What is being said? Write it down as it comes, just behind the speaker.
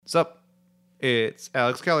Sup? It's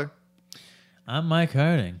Alex Keller. I'm Mike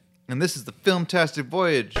Harding. And this is the Filmtastic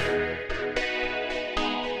Voyage.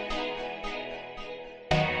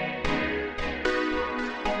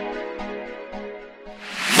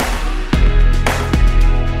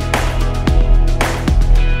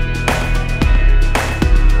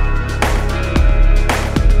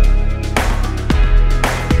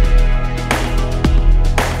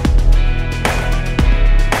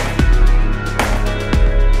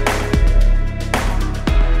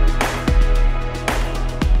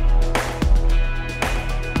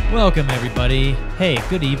 Welcome, everybody. Hey,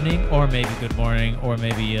 good evening, or maybe good morning, or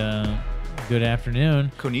maybe good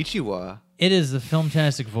afternoon. Konnichiwa. It is the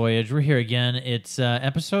Filmtastic Voyage. We're here again. It's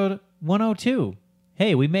episode 102.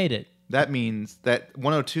 Hey, we made it. That means that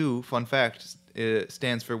 102, fun fact,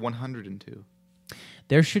 stands for 102.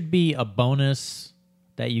 There should be a bonus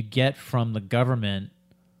that you get from the government.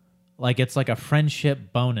 Like, it's like a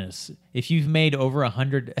friendship bonus. If you've made over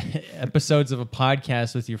 100 episodes of a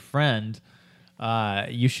podcast with your friend,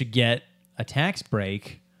 you should get a tax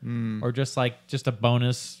break or just a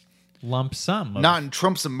bonus lump sum. Not in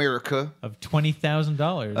Trump's America. Of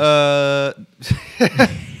 $20,000.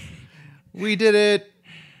 We did it.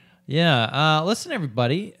 Yeah. Listen,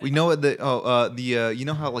 everybody. We know what you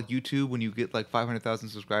know how like YouTube, when you get like 500,000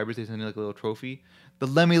 subscribers, they send you like a little trophy. The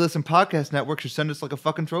Let Me Listen Podcast Network should send us like a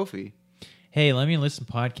fucking trophy. Hey, Let Me Listen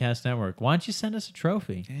Podcast Network. Why don't you send us a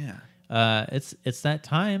trophy? Yeah. It's that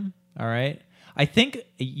time. All right. I think,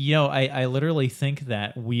 I literally think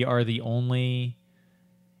that we are the only,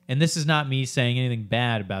 and this is not me saying anything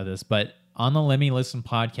bad about this, but on the Let Me Listen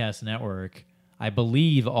Podcast Network, I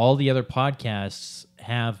believe all the other podcasts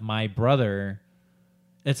have my brother.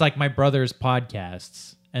 It's like my brother's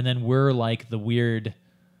podcasts. And then we're like the weird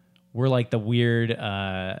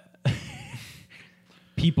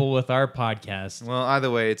people with our podcast. Well, either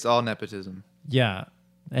way, it's all nepotism. Yeah.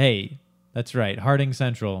 Hey, that's right. Harding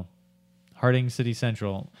City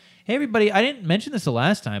Central. Hey, everybody, I didn't mention this the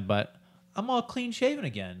last time, but I'm all clean shaven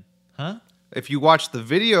again. Huh? If you watch the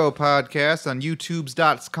video podcast on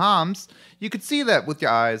YouTube's.com, you could see that with your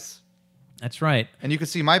eyes. That's right. And you can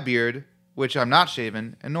see my beard, which I'm not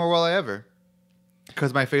shaven, and nor will I ever.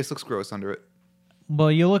 Because my face looks gross under it.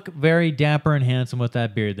 Well, you look very dapper and handsome with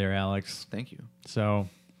that beard there, Alex. Thank you. So,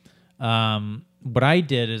 what I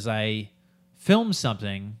did is I filmed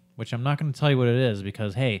something, which I'm not going to tell you what it is,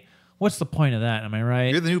 because, hey, what's the point of that? Am I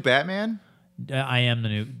right? You're the new Batman? I am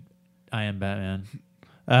Batman.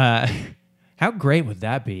 How great would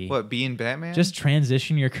that be? What, being Batman? Just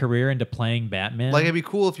transition your career into playing Batman? Like, it'd be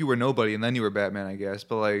cool if you were nobody and then you were Batman, I guess.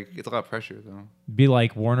 But, like, it's a lot of pressure, though. Be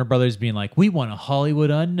like Warner Brothers being like, we want a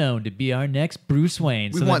Hollywood unknown to be our next Bruce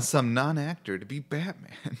Wayne. We want some non-actor to be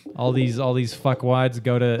Batman. all these fuckwads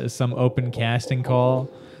go to some open casting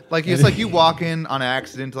call. Like, it's like you walk in on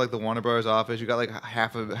accident to, like, the Warner Brothers office. You got, like,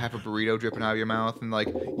 half a burrito dripping out of your mouth. And, like,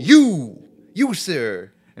 you,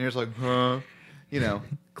 sir. And you're just like, huh? You know,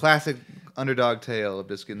 classic underdog tale of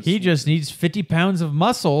just getting... He just needs 50 pounds of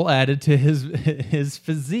muscle added to his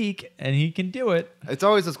physique, and he can do it. It's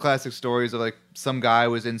always those classic stories of, like, some guy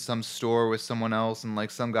was in some store with someone else, and,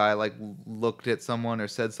 like, some guy, like, looked at someone or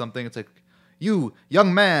said something. It's like, you,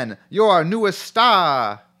 young man, you're our newest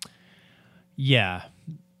star. Yeah.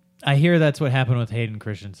 I hear that's what happened with Hayden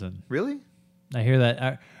Christensen. Really? I hear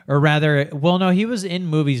that. Or rather, well, no, he was in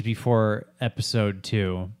movies before episode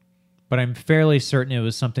 2. But I'm fairly certain it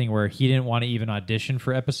was something where he didn't want to even audition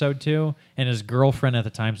for episode 2. And his girlfriend at the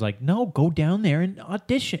time was like, no, go down there and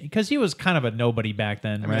audition. Because he was kind of a nobody back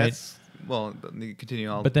then, right? Well, you continue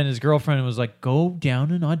on. But then his girlfriend was like, go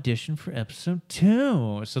down and audition for episode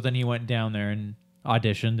 2. So then he went down there and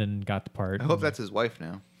auditioned and got the part. I hope that's his wife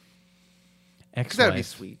now. Ex-wife. That would be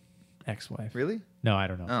sweet. Ex-wife. Really? No, I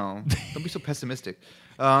don't know. Oh, don't be so pessimistic.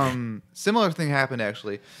 Similar thing happened,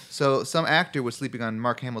 actually. So some actor was sleeping on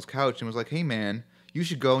Mark Hamill's couch and was like, hey, man, you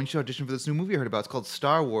should go and you should audition for this new movie I heard about. It's called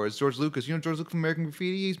Star Wars. George Lucas. You know George Lucas from American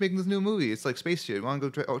Graffiti? He's making this new movie. It's like space shit. Want to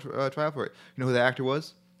go try out for it? You know who the actor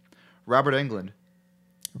was? Robert Englund.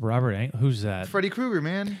 Who's that? Freddy Krueger,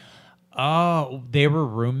 man. Oh, they were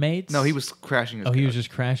roommates? No, he was crashing his couch. He was just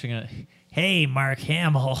crashing it. Hey, Mark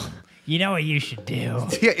Hamill, you know what you should do?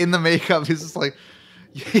 Yeah, in the makeup, he's just like...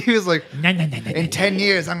 He was like, no, in 10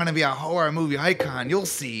 years, I'm going to be a horror movie icon. You'll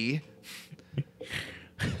see.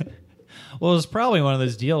 Well, it was probably one of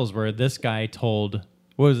those deals where this guy told,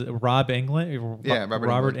 what was it, Rob Englund? Yeah,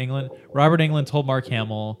 Robert Englund. Robert Englund told Mark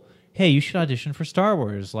Hamill, hey, you should audition for Star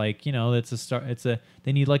Wars. Like, you know,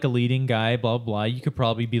 they need like a leading guy, blah, blah. You could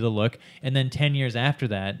probably be the look. And then 10 years after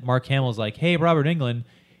that, Mark Hamill's like, hey, Robert Englund,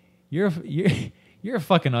 you're You're a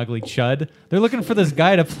fucking ugly chud. They're looking for this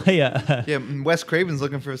guy to play a Yeah, Wes Craven's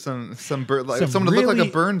looking for some like some someone to look like really-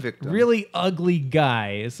 a burn victim. really ugly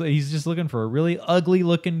guy. So he's just looking for a really ugly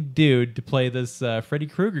looking dude to play this Freddy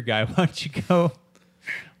Krueger guy. Why don't you go?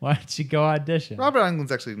 Why don't you go audition? Robert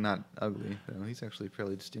Englund's actually not ugly though. He's actually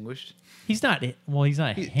fairly distinguished. He's not. Well, he's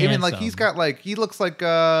not handsome. I mean, like he's got like he looks like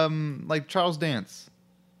Charles Dance.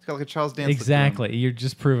 He's got like a Charles Dance. Exactly. You're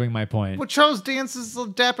just proving my point. Well, Charles Dance is a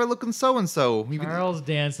dapper looking so and so. Charles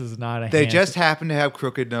Dance is not a. They handsome. just happen to have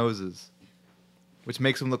crooked noses, which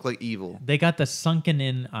makes them look like evil. They got the sunken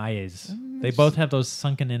in eyes. They both have those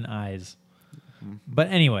sunken in eyes. But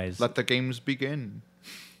anyways, Let the games begin.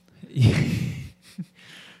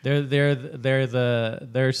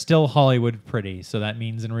 they're still Hollywood pretty, so that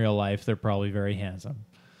means in real life they're probably very handsome.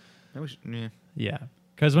 Yeah. Yeah,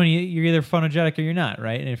 because when you're either photogenic or you're not,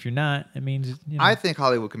 right? And if you're not, it means you know, I think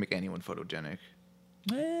Hollywood can make anyone photogenic.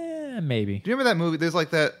 Maybe Do you remember that movie? There's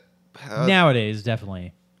like that. nowadays,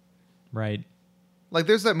 definitely, right? Like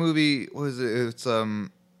there's that movie. What is it? It's a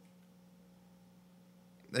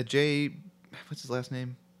J. What's his last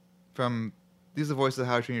name? From he's the voice of the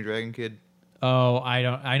How to Train Your Dragon kid. Oh,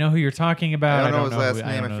 I know who you're talking about. I don't know his last who-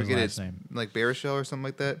 name. don't I know his forget last it. name. Like Baruchel or something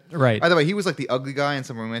like that. Right. Either way, he was like the ugly guy in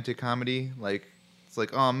some romantic comedy. Like it's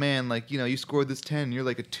like, oh man, like you scored this 10, you're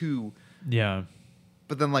like a 2. Yeah.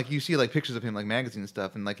 But then like you see like pictures of him like magazine and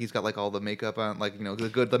stuff, and like he's got like all the makeup on, like the makeup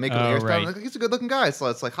Oh, and hairstyle. right. Like, he's a good looking guy. So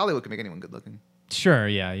it's like Hollywood can make anyone good looking. Sure.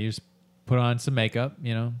 Yeah. You just put on some makeup.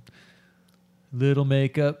 Little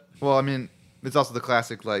makeup. Well, I mean, it's also the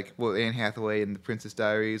classic like Anne Hathaway in The Princess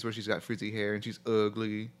Diaries where she's got frizzy hair and she's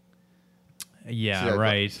ugly. Yeah. So,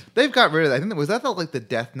 Right. They've got rid of that. I think was that like the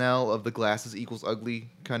death knell of the glasses equals ugly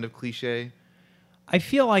kind of cliche. I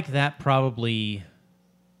feel like that probably.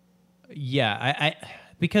 Yeah. I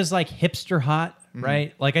because like hipster hot,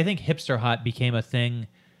 right? Like I think hipster hot became a thing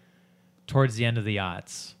towards the end of the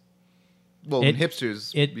aughts. Well, when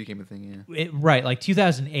hipsters it- became a thing, yeah. Right. Like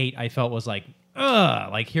 2008, I felt was like,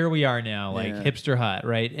 ugh, like here we are now, like Yeah. hipster hot,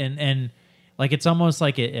 right? And like it's almost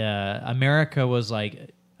like America was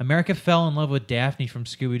like, America fell in love with Daphne from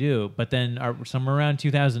Scooby-Doo, but then somewhere around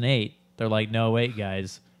 2008, they're like, no, wait,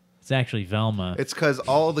 guys, it's actually Velma. It's because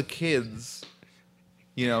all the kids,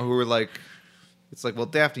 who were like, it's like, well,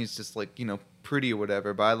 Daphne's just like, pretty or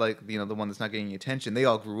whatever, but I like, the one that's not getting any attention. They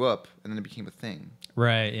all grew up, and then it became a thing.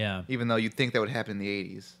 Right, yeah. Even though you'd think that would happen in the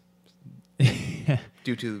 80s.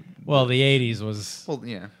 Due to... Well, the 80s was... Well,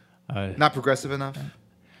 yeah. Uh, Not progressive enough.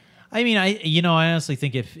 I mean, I honestly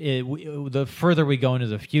think if the further we go into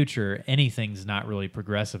the future, anything's not really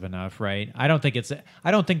progressive enough, right? I don't think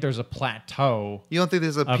there's a plateau. You don't think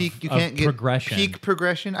there's a of- peak? You of can't get progression. peak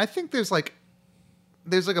progression? I think there's like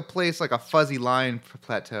a place, like a fuzzy line for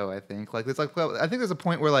plateau, I think. Like, I think there's a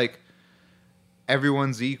point where, like,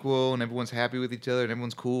 everyone's equal and everyone's happy with each other and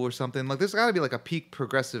everyone's cool or something. Like, there's got to be, like, a peak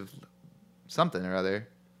progressive something or other.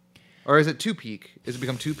 Or is it too peak? Is it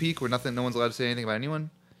become too peak where no one's allowed to say anything about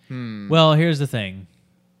anyone? Well, here's the thing.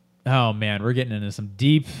 Oh, man, we're getting into some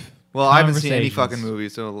deep Well, I haven't seen any conversations. fucking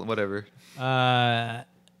movies, so whatever.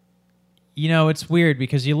 It's weird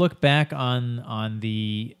because you look back on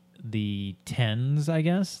the tens, I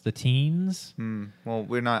guess, the teens. Well,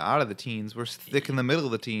 we're not out of the teens. We're thick in the middle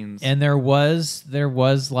of the teens. And there was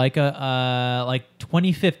like like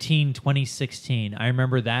 2015, 2016. I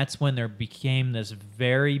remember that's when there became this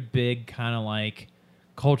very big kind of like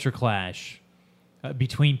culture clash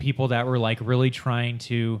between people that were like really trying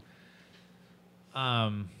to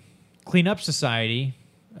clean up society,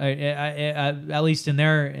 at least in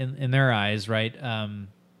their eyes, right?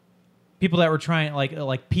 People that were trying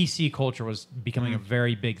like PC culture was becoming a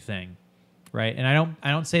very big thing, right? And I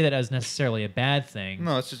don't say that as necessarily a bad thing.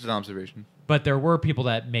 No, it's just an observation. But there were people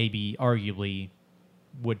that maybe arguably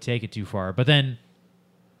would take it too far. But then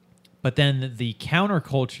the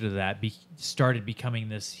counterculture to that started becoming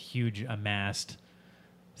this huge amassed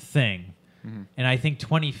thing. And I think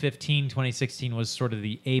 2015, 2016 was sort of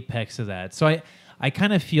the apex of that. So I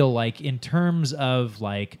kind of feel like in terms of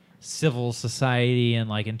like civil society and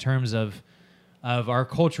like in terms of our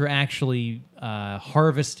culture actually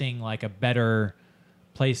harvesting like a better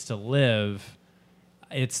place to live,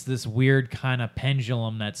 it's this weird kind of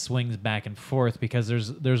pendulum that swings back and forth because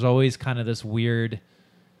there's always kind of this weird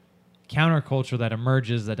counterculture that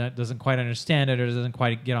emerges that doesn't quite understand it or doesn't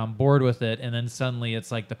quite get on board with it, and then suddenly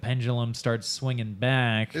it's like the pendulum starts swinging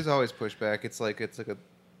back. There's always pushback. It's like a,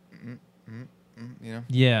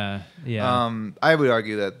 Yeah. I would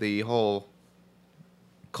argue that the whole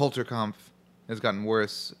culture comp has gotten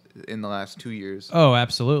worse in the last 2 years. Oh,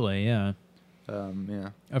 absolutely, yeah. Yeah.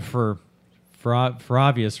 for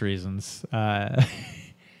obvious reasons. But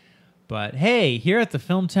hey, here at the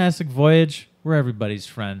Filmtastic Voyage, we're everybody's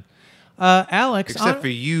friend. Alex, Except for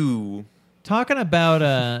you. Talking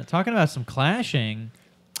about some clashing.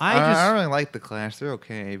 I don't really like the Clash. They're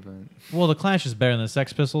okay, but well, the Clash is better than the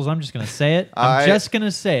Sex Pistols. I'm just gonna say it. I'm just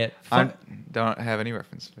gonna say it. I don't have any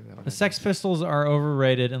reference for that. The Sex Pistols are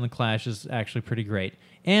overrated, and the Clash is actually pretty great.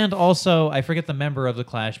 And also, I forget the member of the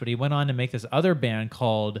Clash, but he went on to make this other band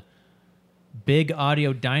called Big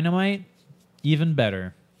Audio Dynamite. Even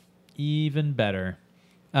better.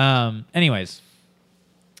 Anyways,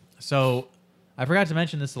 so I forgot to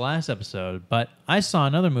mention this the last episode, but I saw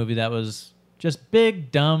another movie that was just a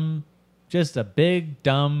big dumb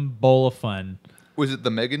bowl of fun. Was it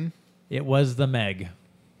the Megan? It was the Meg.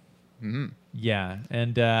 Mm-hmm. Yeah,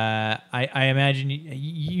 and I imagine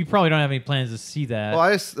you probably don't have any plans to see that.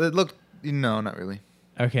 Well, it looked no, not really.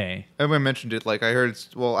 Okay. Everyone mentioned it. Like I heard.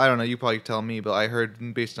 Well, I don't know. You probably tell me, but I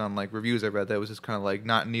heard based on like reviews I read that it was just kind of like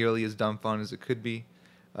not nearly as dumb fun as it could be.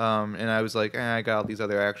 And I was like, I got all these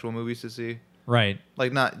other actual movies to see. Right.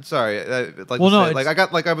 Like not sorry. Like well, no. Say,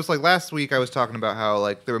 like I was like last week I was talking about how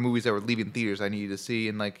like there were movies that were leaving theaters I needed to see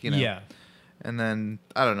and like Yeah. And then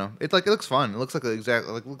I don't know. It looks fun. It looks like looks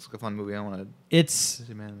like a fun movie. I want to. It's.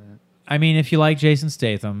 Man, I mean, if you like Jason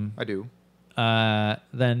Statham, I do.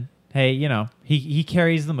 Then hey, he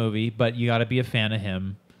carries the movie, but you got to be a fan of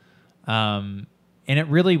him. And it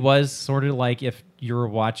really was sort of like if you were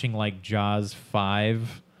watching like Jaws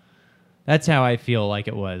 5. That's how I feel like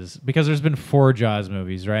it was because there's been 4 Jaws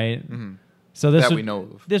movies, right? Mm-hmm. So this we know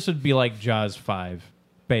of. This would be like Jaws 5,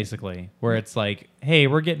 basically, where it's like, hey,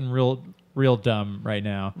 we're getting real dumb right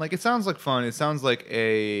now. Like it sounds like fun. It sounds like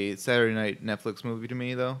a Saturday night Netflix movie to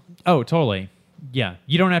me, though. Oh, totally. Yeah,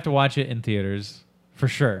 you don't have to watch it in theaters for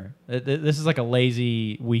sure. This is like a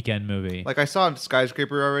lazy weekend movie. Like I saw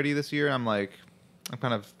Skyscraper already this year. And I'm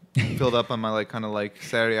kind of filled up on my like kind of like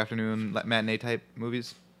Saturday afternoon matinee type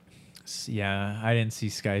movies. Yeah, I didn't see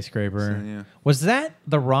Skyscraper. So, yeah. Was that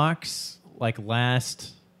The Rock's like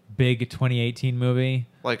last big 2018 movie?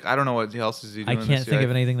 Like I don't know what else is he doing. I can't think of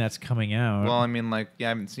anything that's coming out. Well, I mean, like I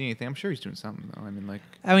haven't seen anything. I'm sure he's doing something though.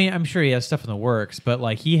 I'm sure he has stuff in the works, but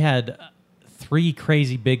like he had 3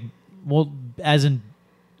 crazy big, well, as in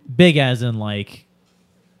like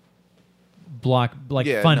fun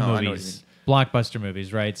movies, blockbuster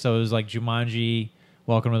movies, right? So it was like Jumanji,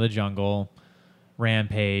 Welcome to the Jungle,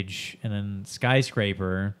 Rampage, and then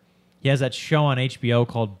Skyscraper. He has that show on HBO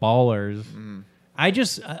called Ballers. I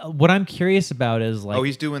just what I'm curious about is like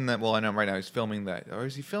he's doing that. Well, I know right now he's filming that, or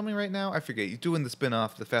is he filming right now? I forget. He's doing the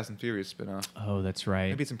spin-off, the Fast and Furious spin-off. Oh, that's right.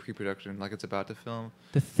 Maybe it's in pre-production, like it's about to film.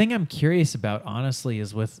 The thing I'm curious about, honestly,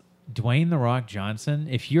 is with Dwayne "The Rock" Johnson.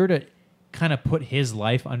 If you're to kind of put his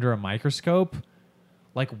life under a microscope,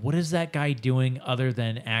 like what is that guy doing other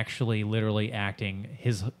than actually, literally acting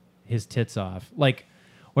his tits off? Like,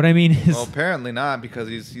 what I mean is, well, apparently not because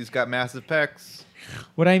he's got massive pecs.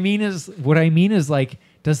 What I mean is like,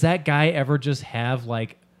 does that guy ever just have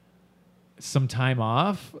like some time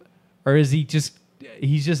off, or is he's just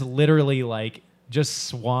literally like just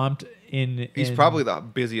swamped in? He's probably the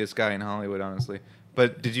busiest guy in Hollywood, honestly.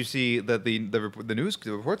 But did you see that the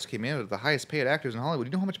reports came in of the highest paid actors in Hollywood? Do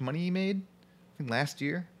you know how much money he made? I think last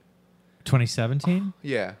year. 2017.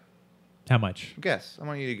 Yeah. How much? Guess. I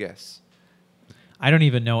want you to guess. I don't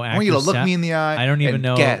even know actors. I want you to look me in the eye. I don't even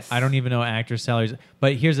know. Guess. I don't even know actors' salaries.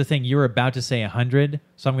 But here's the thing: you were about to say 100,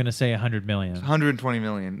 so I'm going to say 100 million. 120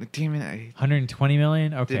 million. Damn it! 120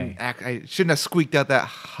 million. Okay. I shouldn't have squeaked out that.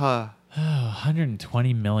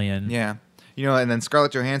 120 million. Yeah. And then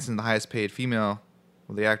Scarlett Johansson, the highest paid female,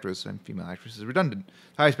 well, the actress and female actress is redundant.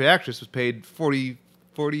 The highest paid actress was paid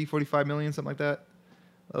 45 million, something like that,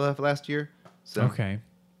 last year. So, okay.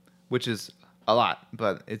 Which is a lot,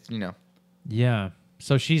 but it's Yeah.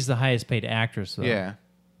 So she's the highest paid actress, though. Yeah.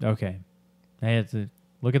 Okay. I had to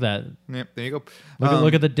look at that. Yep. There you go.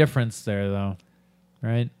 Look at the difference there, though.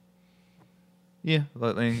 Right. Yeah.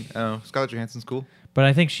 Scarlett Johansson's cool. But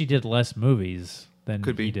I think she did less movies than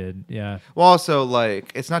Could be. he did. Yeah. Well, also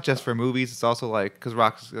like it's not just for movies. It's also like because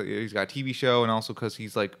Rock's he's got a TV show, and also because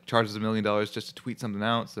he's like charges $1 million just to tweet something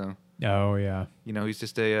out. So. Oh yeah. He's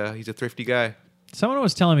just he's a thrifty guy. Someone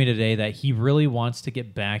was telling me today that he really wants to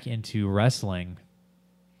get back into wrestling.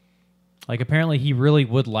 Like apparently he really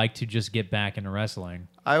would like to just get back into wrestling.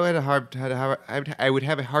 I would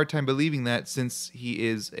have a hard time believing that since he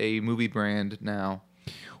is a movie brand now.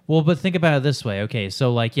 Well, but think about it this way. Okay,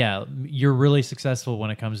 so like, yeah, you're really successful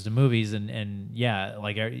when it comes to movies, and yeah,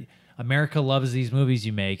 like America loves these movies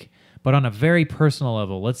you make. But on a very personal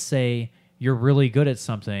level, let's say you're really good at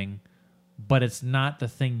something, but it's not the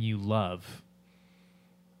thing you love.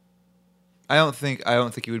 I don't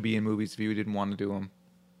think he would be in movies if he didn't want to do them.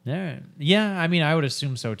 Yeah. I mean, I would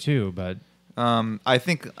assume so too, but I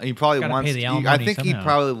think he probably Gotta wants. pay the I alimony think he'd somehow.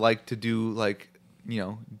 probably like to do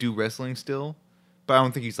do wrestling still, but I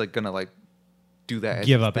don't think he's like gonna like do that. As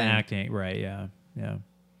give his up thing. acting. Right? Yeah. Yeah.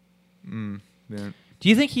 Do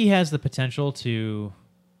you think he has the potential to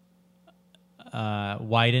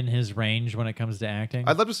widen his range when it comes to acting?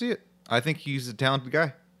 I'd love to see it. I think he's a talented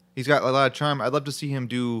guy. He's got a lot of charm. I'd love to see him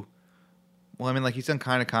do. Well, I mean, like he's done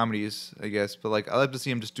kind of comedies, I guess, but like I'd love to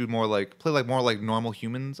see him just do more like play like more like normal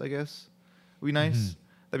humans. I guess would be nice.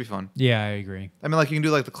 That'd be fun. Yeah, I agree. I mean, like you can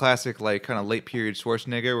do like the classic like kind of late period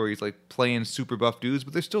Schwarzenegger where he's like playing super buff dudes,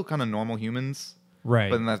 but they're still kind of normal humans.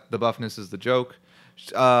 Right. But then the buffness is the joke.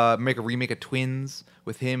 Make a remake of Twins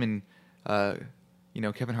with him and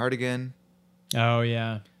Kevin Hart again. Oh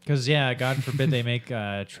yeah, because God forbid they make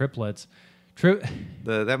triplets.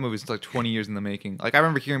 That movie's like 20 years in the making. Like I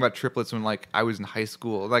remember hearing about triplets when like I was in high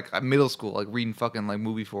school, like middle school, like reading fucking like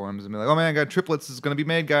movie forums and be like, oh man, I got triplets is gonna be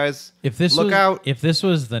made, guys. If this Look was, out. If this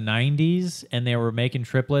was the '90s and they were making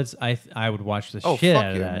triplets, I would watch the shit fuck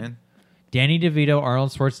out of yeah, that. man. Danny DeVito,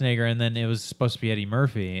 Arnold Schwarzenegger, and then it was supposed to be Eddie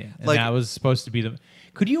Murphy, and Like- that was supposed to be the.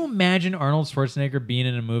 Could you imagine Arnold Schwarzenegger being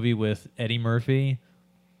in a movie with Eddie Murphy?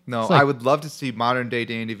 No, It's like- I would love to see modern day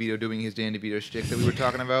Danny DeVito doing his Danny DeVito shtick that we were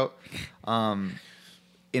talking about.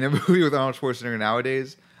 In a movie with Arnold Schwarzenegger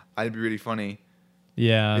nowadays, I'd be really funny.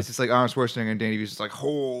 Yeah. It's just like Arnold Schwarzenegger and Danny DeVito's just like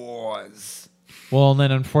whores. Well, and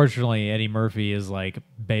then unfortunately, Eddie Murphy is like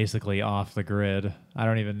basically off the grid. I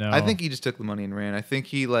don't even know. I think he just took the money and ran. I think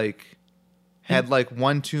he like had like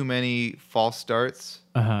one too many false starts.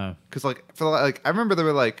 Because like I remember there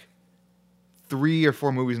were like 3 or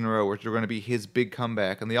 4 movies in a row which were going to be his big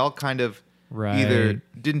comeback, and they all kind of either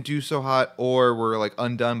didn't do so hot or were like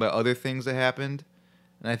undone by other things that happened.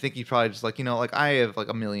 And I think he probably just like I have like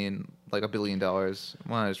 $1 billion. Why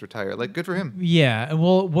don't I just retire? Like good for him. Yeah.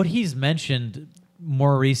 Well, what he's mentioned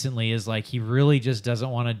more recently is like he really just doesn't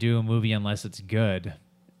want to do a movie unless it's good.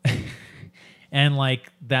 And like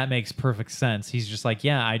that makes perfect sense. He's just like,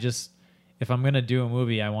 yeah, if I'm going to do a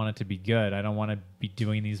movie, I want it to be good. I don't want to be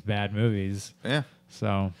doing these bad movies. Yeah.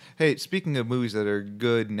 So, hey, speaking of movies that are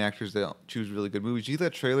good and actors that choose really good movies, did you see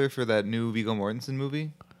that trailer for that new Viggo Mortensen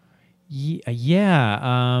movie?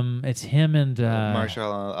 Yeah. It's him and Marshall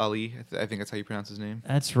Ali. I think that's how you pronounce his name.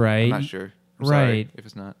 That's right. I'm not sure. I'm Right. sorry if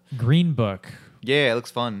it's not. Green Book. Yeah, it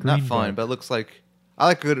looks fun. Green Not fun, Book. but it looks like I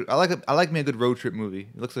like me a good road trip movie.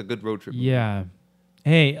 It looks like a good road trip movie. Yeah.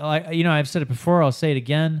 Hey, I've said it before. I'll say it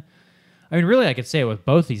again. I mean, really, I could say it with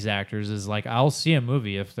both these actors. Is like I'll see a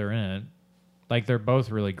movie if they're in it. Like they're both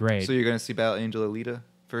really great. So you're gonna see Battle Angel Alita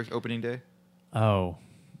first opening day? Oh,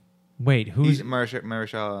 wait, who's? Marshall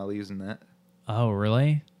Ali's in that. Oh,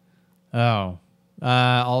 really? Oh,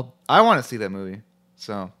 I'll. I want to see that movie.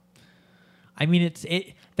 So I mean,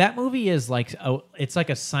 that movie is like it's like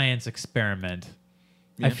a science experiment.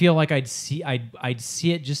 Yeah. I feel like I'd see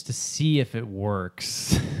it just to see if it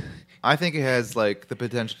works. I think it has like the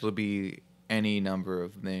potential to be any number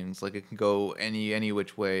of things. Like it can go any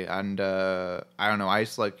which way. And I don't know. I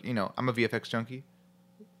just like I'm a VFX junkie.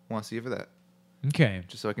 Want to see it for that. Okay.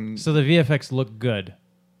 Just so I can. So the VFX look good.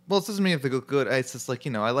 Well, it doesn't mean if they look good. It's just like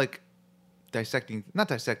I like not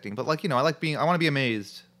dissecting, but like I want to be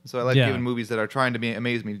amazed. So I like giving movies that are trying to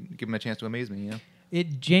amaze me, give them a chance to amaze me.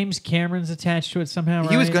 James Cameron's attached to it somehow.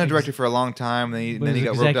 He was right? going to direct it for a long time. Then he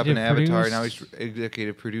got roped up in Avatar. Now he's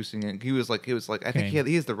executive producing it. He was like I think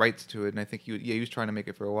he has the rights to it, and I think he was trying to make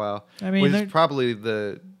it for a while. I mean, which is probably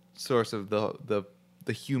the source of the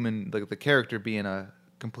human, like the character being a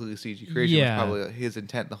completely CG creation. Was probably his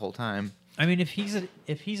intent the whole time. I mean, if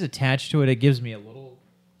he's attached to it, it gives me a little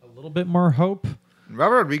bit more hope.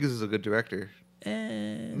 Robert Rodriguez is a good director.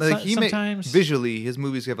 Sometimes visually, his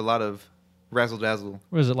movies have a lot of razzle dazzle.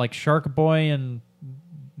 What is it, like Shark Boy and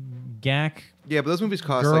Gak? Yeah, but those movies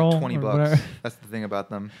cost Girl like $20. whatever. That's the thing about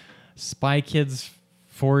them. Spy Kids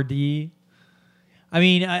 4D. I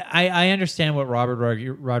mean, I understand what Robert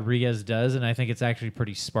Rodriguez does, and I think it's actually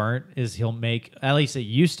pretty smart. Is he'll make, at least it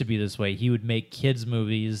used to be this way, he would make kids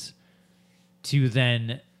movies to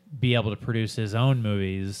then be able to produce his own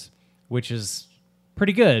movies, which is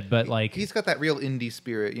pretty good. But like, he's got that real indie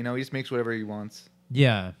spirit. He just makes whatever he wants.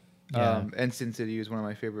 Yeah. And Sin City is one of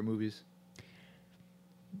my favorite movies.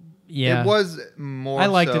 Yeah, it was more I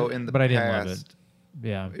liked so it, in the but past. I didn't love it.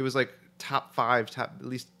 Yeah, it was like top 5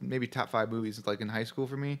 movies like in high school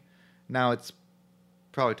for me. Now it's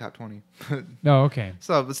probably top 20. Oh, okay.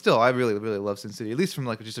 So, but still, I really love Sin City, at least from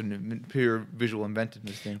like just a pure visual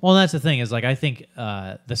inventiveness thing. Well, that's the thing is like I think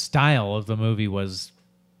the style of the movie was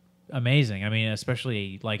amazing. I mean,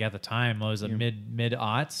 especially like at the time, it was a mid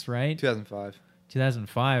aughts, right? 2005.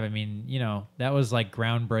 2005. I mean, that was like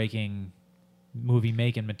groundbreaking movie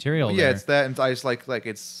making material. Well, yeah, it's that, and I just like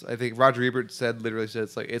it's. I think Roger Ebert literally said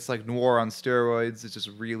it's like noir on steroids. It's just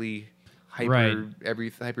really hyper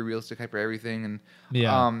hyper realistic, hyper everything,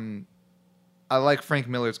 and I like Frank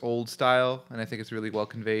Miller's old style, and I think it's really well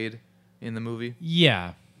conveyed in the movie.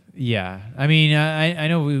 Yeah. I mean, I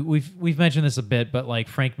know we've mentioned this a bit, but like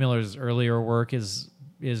Frank Miller's earlier work is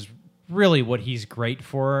really what he's great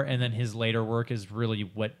for, and then his later work is really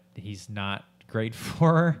what he's not great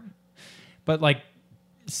for. But like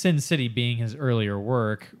Sin City being his earlier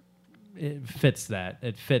work, it fits that.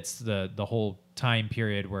 It fits the whole time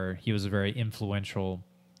period where he was a very influential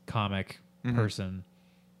comic person.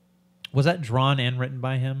 Was that drawn and written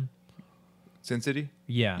by him? Sin City?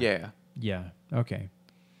 Yeah. Okay.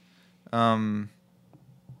 I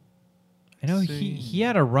know he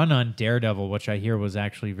had a run on Daredevil, which I hear was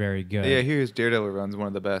actually very good. Yeah, I hear his Daredevil run's one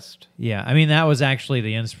of the best. Yeah, I mean that was actually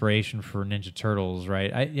the inspiration for Ninja Turtles,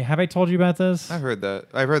 right? Have I told you about this? I've heard that.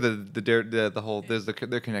 I've heard the whole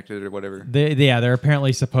they're connected or whatever. They're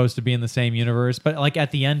apparently supposed to be in the same universe, but like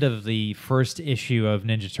at the end of the first issue of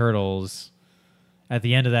Ninja Turtles, at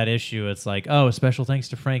the end of that issue, it's like, oh, special thanks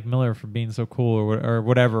to Frank Miller for being so cool or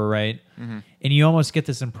whatever, right? Mm-hmm. And you almost get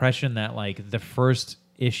this impression that like the first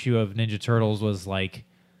issue of Ninja Turtles was like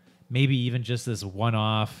maybe even just this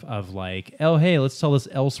one-off of like, oh, hey, let's tell this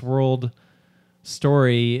Elseworld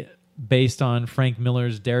story based on Frank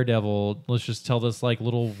Miller's Daredevil. Let's just tell this like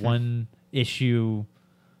little one-issue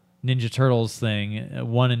Ninja Turtles thing,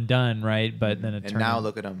 one and done, right? But then and now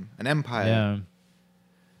look at them, an empire.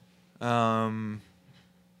 Yeah.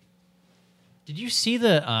 Did you see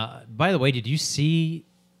the? By the way, did you see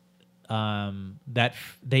that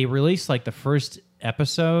they released like the first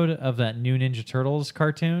episode of that new Ninja Turtles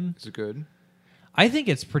cartoon? Is it good? I think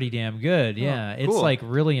it's pretty damn good. Yeah, cool. It's like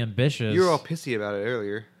really ambitious. You were all pissy about it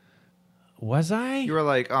earlier. Was I? You were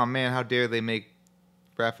like, "Oh man, how dare they make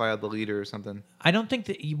Raphael the leader or something?" I don't think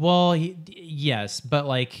that. Well, yes, but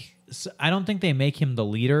like, I don't think they make him the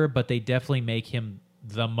leader, but they definitely make him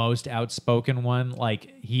the most outspoken one.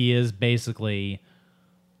 Like he is basically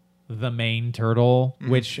the main turtle,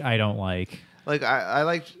 which I don't like. Like I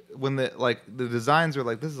liked when the designs were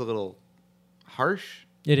like, this is a little harsh.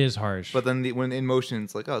 It is harsh, but then when in motion,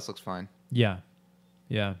 it's like, oh, this looks fine. Yeah.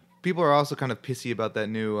 People are also kind of pissy about that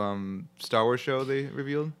new Star Wars show they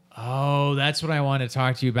revealed. Oh, that's what I wanted to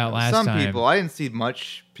talk to you about last time. Some people, I didn't see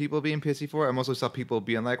much people being pissy for it. I mostly saw people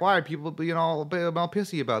being like, why are people being all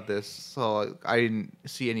pissy about this? So I didn't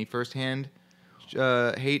see any firsthand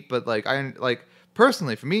hate, but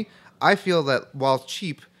personally for me, I feel that while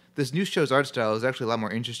cheap, this new show's art style is actually a lot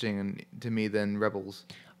more interesting to me than Rebels.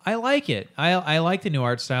 I like it. I like the new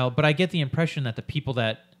art style, but I get the impression that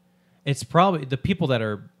it's probably the people that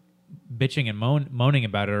are bitching and moaning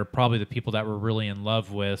about it are probably the people that were really in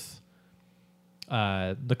love with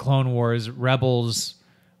the Clone Wars Rebels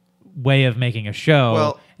way of making a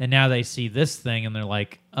show, and now they see this thing and they're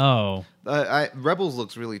like, oh. Rebels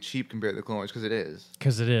looks really cheap compared to the Clone Wars because it is.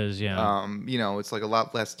 Because it is, yeah. It's like a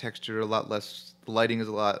lot less texture, a lot less. The lighting is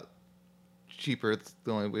a lot cheaper. It's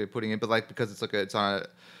the only way of putting it, but like because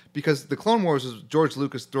because the Clone Wars was George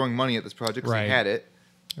Lucas throwing money at this project because he had it.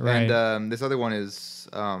 Right. And this other one is,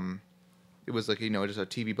 it was like, just a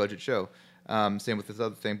TV budget show. Same with this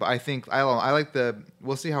other thing. But I think, I like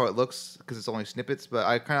we'll see how it looks because it's only snippets, but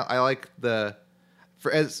I like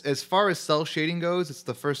as far as cell shading goes, it's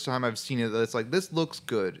the first time I've seen it that it's like, this looks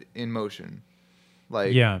good in motion.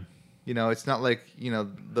 Like, yeah. It's not like,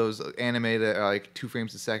 those anime that are like 2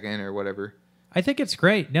 frames a second or whatever. I think it's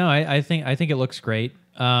great. No, I think it looks great.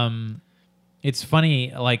 It's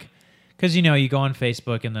funny, like, because, you go on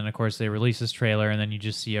Facebook and then, of course, they release this trailer and then you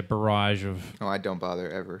just see a barrage of... Oh, I don't bother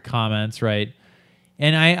ever. ...comments, right?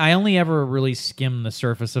 And I only ever really skim the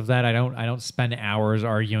surface of that. I don't spend hours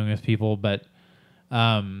arguing with people, but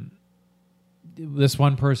this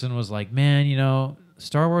one person was like, man,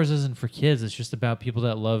 Star Wars isn't for kids. It's just about people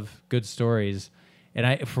that love good stories.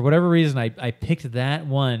 And for whatever reason, I picked that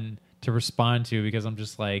one to respond to because I'm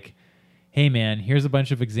just like... Hey man, here's a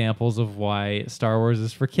bunch of examples of why Star Wars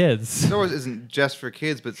is for kids. Star Wars isn't just for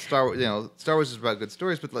kids, but Star Wars is about good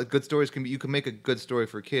stories. But like good stories you can make a good story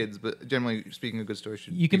for kids, but generally speaking, a good story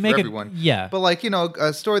should be for everyone. Yeah. But like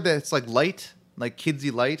a story that's like light, like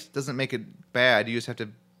kidsy light, doesn't make it bad. You just have to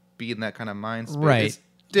be in that kind of mind space. Right. It's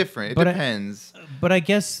different. It depends. But I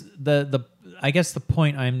guess the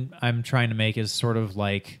point I'm trying to make is sort of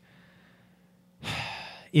like.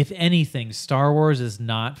 If anything, Star Wars is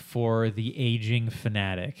not for the aging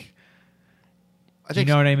fanatic. I Do you think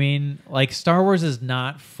know what I mean? Like Star Wars is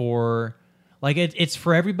not for like it's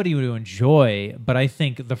for everybody to enjoy, but I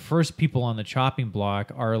think the first people on the chopping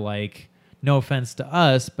block are like, no offense to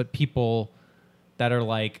us, but people that are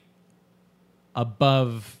like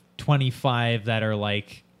above 25 that are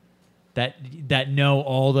like that know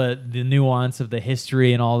all the nuance of the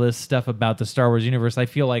history and all this stuff about the Star Wars universe. I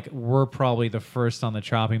feel like we're probably the first on the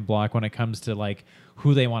chopping block when it comes to like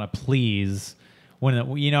who they want to please when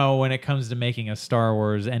it comes to making a Star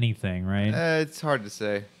Wars anything, right? it's hard to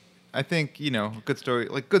say. I think good story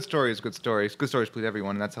is good stories. Good stories please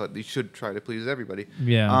everyone, and that's how you should try to please everybody.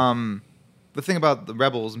 Yeah. The thing about the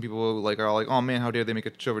Rebels and people who like are all like, oh man, how dare they make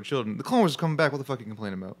a show for children? The Clone Wars is coming back. What the fuck are you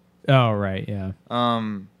complaining about? Oh, right. Yeah.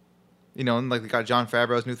 And like they got Jon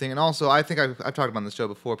Favreau's new thing, and also I think I've talked about on the show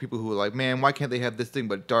before. People who are like, man, why can't they have this thing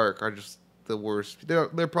but dark? Are just the worst.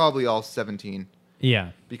 They're probably all 17.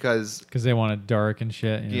 Yeah. Because they want it dark and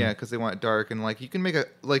shit. Yeah, because they want it dark, and like you can make a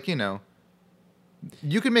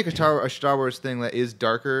you can make a Star Wars thing that is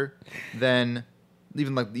darker than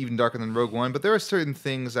even darker than Rogue One. But there are certain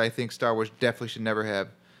things I think Star Wars definitely should never have.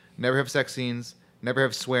 Never have sex scenes. Never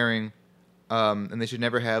have swearing. And they should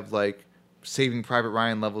never have like Saving Private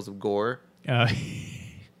Ryan levels of gore.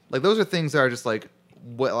 Like those are things that are just like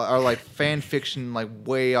are like fan fiction, like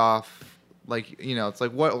way off. Like it's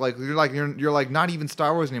like what like you're like not even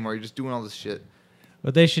Star Wars anymore. You're just doing all this shit.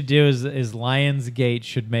 What they should do is Lionsgate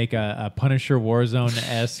should make a Punisher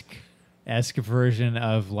Warzone-esque version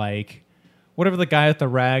of like whatever the guy with the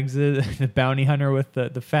rags is, the bounty hunter with the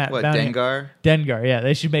fat bounty. Dengar? Dengar, yeah.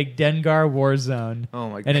 They should make Dengar Warzone. Oh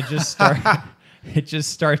my god. And it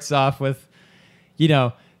just starts off with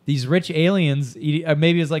these rich aliens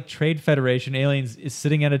maybe it's like Trade Federation aliens is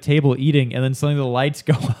sitting at a table eating, and then suddenly the lights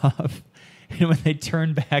go off, and when they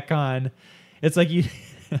turn back on, it's like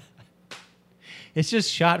it's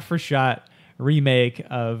just shot for shot remake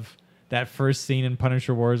of that first scene in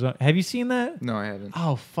Punisher Warzone. Have you seen that? No, I haven't.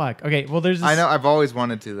 Oh fuck. Okay, well there's I know I've always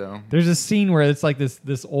wanted to though. There's a scene where it's like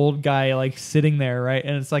this old guy like sitting there, right?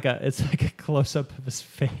 And it's like a close up of his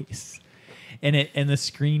face. And the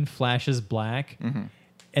screen flashes black. Mm-hmm.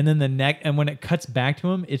 And then the neck, and when it cuts back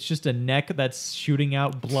to him, it's just a neck that's shooting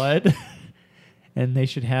out blood. And they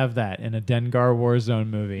should have that in a Dengar Warzone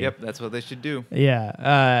movie. Yep, that's what they should do.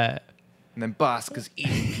 Yeah. And then Bosska's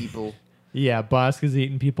eating people. Yeah, Bosska's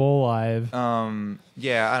eating people alive.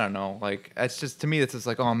 Yeah, I don't know. Like, it's just, to me, it's just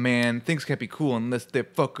like, oh man, things can't be cool unless they're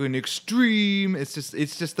fucking extreme. It's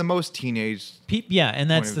just the most teenage. Yeah, and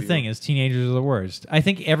that's the thing, is teenagers are the worst. I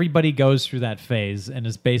think everybody goes through that phase and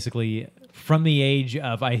is basically from the age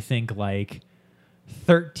of, I think, like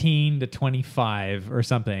 13 to 25 or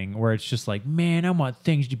something, where it's just like, man, I want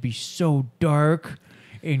things to be so dark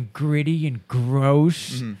and gritty and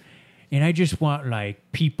gross. Mm-hmm. And I just want,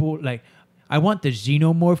 like, people, like, I want the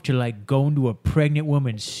xenomorph to, like, go into a pregnant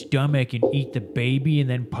woman's stomach and eat the baby and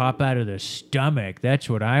then pop out of the stomach. That's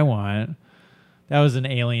what I want. That was an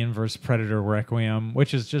Alien vs. Predator Requiem,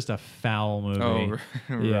 which is just a foul movie. Oh,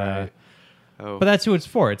 right. Yeah. Oh. But that's who it's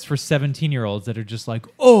for. It's for 17-year-olds that are just like,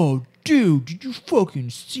 oh, dude, did you fucking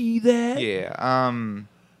see that? Yeah.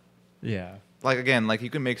 Yeah. Like, again, like, you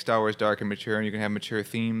can make Star Wars dark and mature, and you can have mature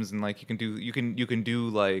themes, and, like, you can do,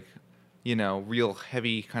 like, real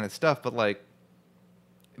heavy kind of stuff, but like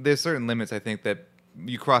there's certain limits I think that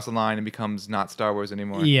you cross a line and becomes not Star Wars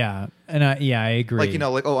anymore. Yeah, and I agree.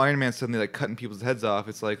 Like Iron Man suddenly like cutting people's heads off.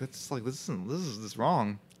 It's like this is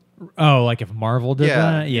wrong. Oh, like if Marvel did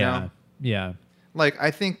that? Yeah. Yeah. Like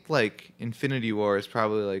I think like Infinity War is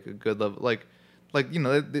probably like a good level. Like you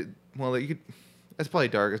could. That's probably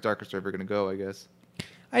darkest they're ever gonna go, I guess.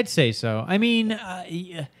 I'd say so. I mean.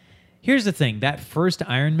 Here's the thing. That first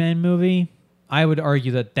Iron Man movie, I would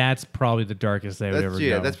argue that's probably the darkest they would ever go.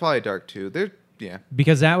 Yeah, that's probably dark too.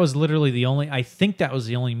 Because that was literally I think that was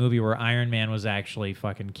the only movie where Iron Man was actually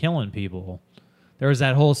fucking killing people. There was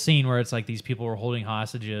that whole scene where it's like these people were holding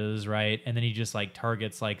hostages, right? And then he just like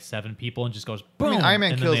targets like 7 people and just goes boom. I mean, Iron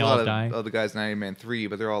Man and kills then a they lot die. of the guys in Iron Man 3,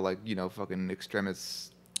 but they're all like, fucking extremists.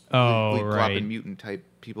 Oh, flopping right. Mutant type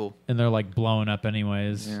people. And they're like blowing up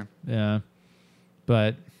anyways. Yeah.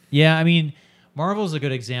 But yeah, I mean, Marvel's a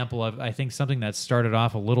good example of, I think, something that started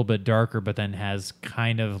off a little bit darker, but then has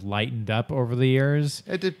kind of lightened up over the years.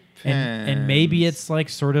 It depends. And maybe it's like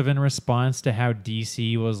sort of in response to how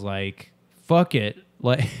DC was like, fuck it.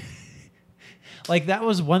 Like, like that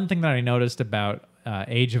was one thing that I noticed about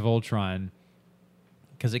Age of Ultron,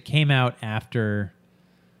 because it came out after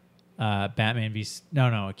it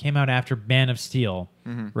came out after Man of Steel,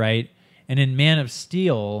 right? And in Man of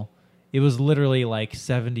Steel, it was literally like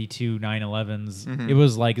 72 9/11s. It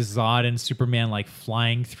was like Zod and Superman like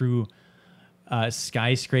flying through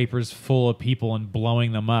skyscrapers full of people and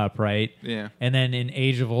blowing them up, right? Yeah. And then in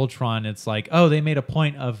Age of Ultron, it's like, oh, they made a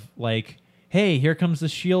point of like, hey, here comes the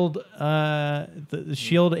Shield, the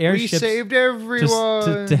Shield airships. We saved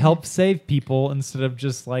everyone to help save people instead of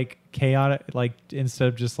just like chaotic,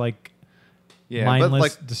 mindless but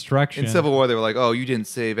like destruction. in Civil War, they were like, "Oh, you didn't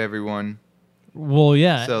save everyone." Well,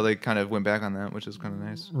 yeah. So they kind of went back on that, which is kind of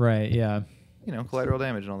nice. Right. Yeah. Collateral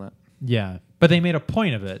damage and all that. Yeah, but they made a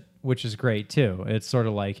point of it, which is great too. It's sort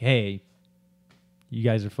of like, hey, you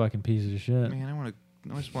guys are fucking pieces of shit. Man, I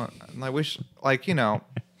wish, I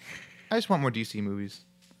just want more DC movies.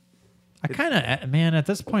 I kind of, man, at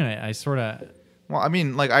this point, I sort of. Well, I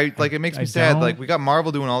mean, it makes me sad. Like, we got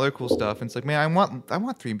Marvel doing all their cool stuff, and it's like, man, I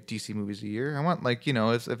want 3 DC movies a year. I want,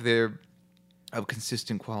 if they're of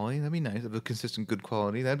consistent quality, that'd be nice. Of a consistent good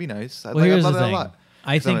quality, that'd be nice. Well, here's the thing.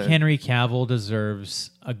 I think Henry Cavill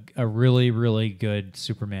deserves a really, really good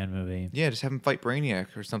Superman movie. Yeah, just have him fight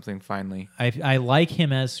Brainiac or something. Finally, I like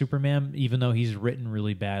him as Superman, even though he's written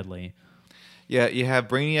really badly. Yeah, you have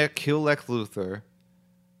Brainiac kill Lex Luthor.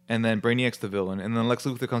 And then Brainiac's the villain. And then Lex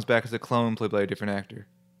Luthor comes back as a clone played by a different actor.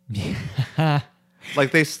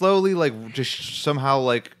 Like, they slowly, just somehow,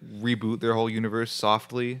 reboot their whole universe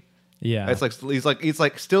softly. Yeah. It's he's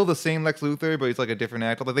still the same Lex Luthor, but he's, a different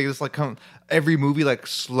actor. Like, they just, every movie,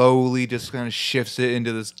 slowly just kind of shifts it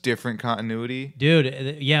into this different continuity.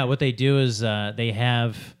 Dude, yeah, what they do is they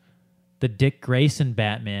have the Dick Grayson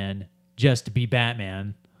Batman just be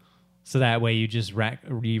Batman. So that way you just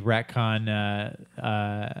retcon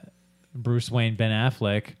Bruce Wayne, Ben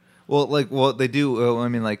Affleck. Well, what they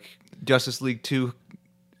do, Justice League 2,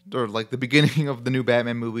 or the beginning of the new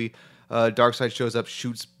Batman movie, Darkseid shows up,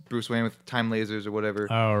 shoots Bruce Wayne with time lasers or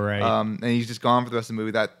whatever. Oh, right. And he's just gone for the rest of the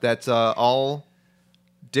movie. That's all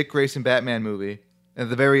Dick Grayson Batman movie. And at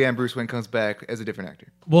the very end, Bruce Wayne comes back as a different actor.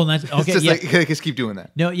 Well, that's okay. It's just just keep doing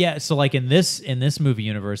that. No, yeah. So in this movie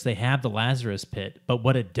universe, they have the Lazarus Pit, but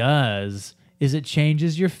what it does is it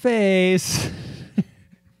changes your face.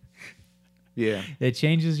 Yeah, it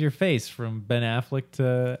changes your face from Ben Affleck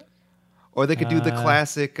to. Or they could do the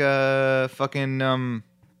classic fucking.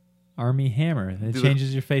 Army Hammer. It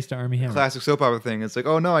changes your face to Army Hammer. Classic soap opera thing. It's like,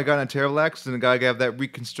 oh no, I got in a terrible accident. The guy got that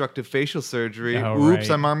reconstructive facial surgery. Oh, Oops, right.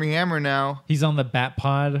 I'm Army Hammer now. He's on the Bat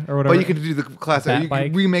Pod or whatever. But you can do the classic. You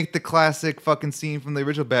can remake the classic fucking scene from the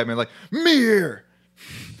original Batman, like Mir,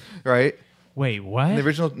 right? Wait, what? The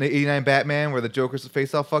original '89 Batman, where the Joker's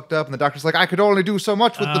face all fucked up, and the doctor's like, I could only do so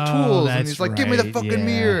much with the tools, and he's like, give me the fucking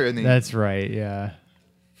mirror. And that's right. Yeah,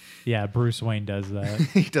 yeah. Bruce Wayne does that.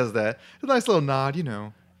 He does that. It's a nice little nod,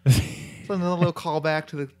 It's another little callback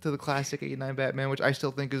to the classic '89 Batman, which I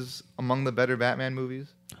still think is among the better Batman movies.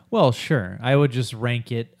 Well, sure. I would just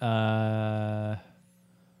rank it. I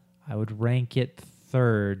would rank it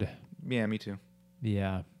third. Yeah, me too.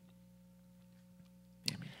 Yeah.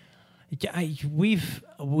 Yeah,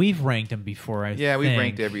 we've ranked them before. I think. We've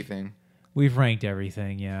ranked everything. We've ranked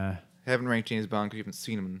everything. Yeah. Haven't ranked James Bond because you haven't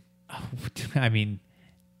seen him. I mean,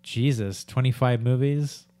 Jesus, 25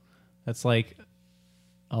 movies. That's like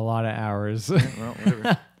a lot of hours. Yeah, well,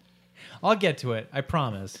 whatever. I'll get to it. I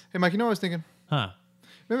promise. Hey, Mike, you know what I was thinking? Huh?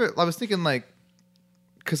 Remember, I was thinking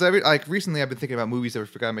because recently I've been thinking about movies that were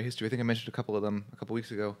forgotten by history. I think I mentioned a couple of them a couple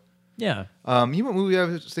weeks ago. Yeah. You know what movie I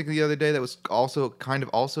was thinking the other day that was also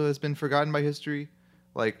has been forgotten by history?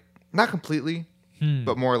 Not completely,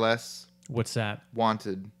 but more or less. What's that?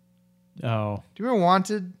 Wanted. Oh. Do you remember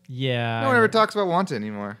Wanted? Yeah. No one ever talks about Wanted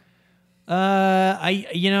anymore.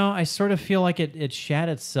 I sort of feel like it shat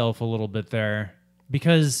itself a little bit there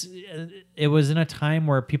because it was in a time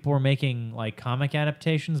where people were making comic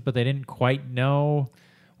adaptations, but they didn't quite know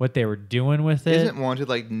what they were doing with it. Isn't Wanted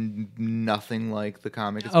nothing like the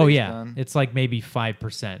comic it's based on? It's maybe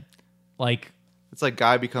 5%. It's like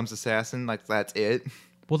guy becomes assassin, that's it.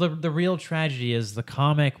 Well, the real tragedy is the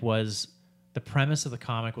premise of the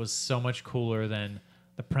comic was so much cooler than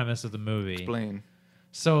the premise of the movie. Explain.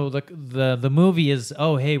 So the movie is,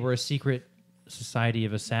 oh hey, we're a secret society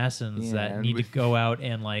of assassins that need to go out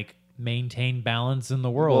and maintain balance in the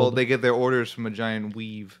world. Well, they get their orders from a giant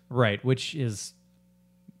weave. Right, which is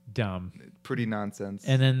dumb. Pretty nonsense.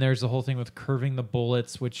 And then there's the whole thing with curving the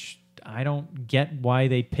bullets, which I don't get why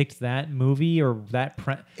they picked that movie or that.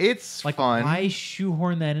 It's fun. Why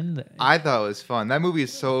shoehorn that in there? I thought it was fun. That movie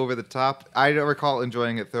is so over the top. I don't recall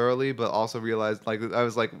enjoying it thoroughly, but also realized I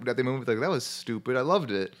was at the movie that was stupid. I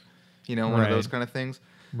loved it. One of those kind of things.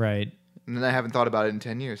 Right. And then I haven't thought about it in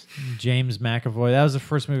 10 years. James McAvoy. That was the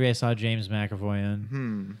first movie I saw James McAvoy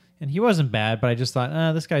in. And he wasn't bad, but I just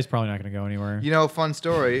thought, this guy's probably not going to go anywhere. Fun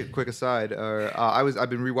story. Quick aside. I've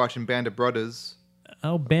been rewatching Band of Brothers.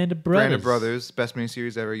 Oh, Band of Brothers. Band of Brothers, best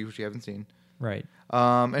miniseries ever, which you haven't seen. Right.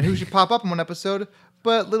 And who should pop up in one episode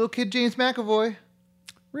but little kid James McAvoy.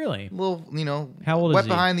 Really? Little, How old wet is he?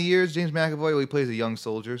 behind the ears, James McAvoy. Well, he plays a young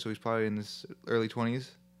soldier, so he's probably in his early 20s.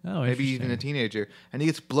 Oh, maybe even a teenager. And he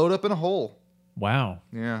gets blowed up in a hole. Wow.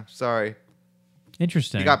 Yeah, sorry.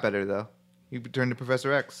 Interesting. He got better, though. He turned to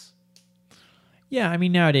Professor X. Yeah, I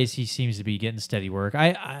mean, nowadays he seems to be getting steady work.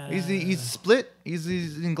 He's split. He's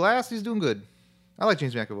in Glass. He's doing good. I like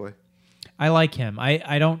James McAvoy. I like him.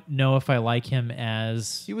 I don't know if I like him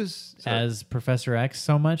as Professor X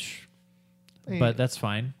so much, but that's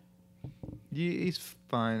fine. He's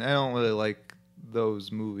fine. I don't really like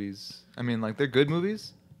those movies. I mean, like, they're good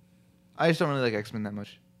movies. I just don't really like X-Men that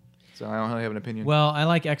much. So I don't really have an opinion. Well, I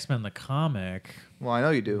like X-Men the comic. Well, I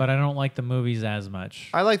know you do. But I don't like the movies as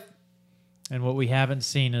much. And what we haven't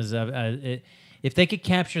seen is if they could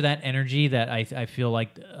capture that energy that I feel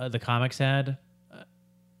like the comics had,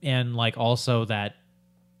 and like also that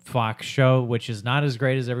Fox show, which is not as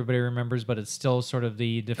great as everybody remembers, but it's still sort of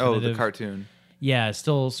the definitive. Oh, the cartoon. Yeah, it's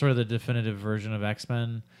still sort of the definitive version of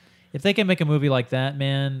X-Men. If they can make a movie like that,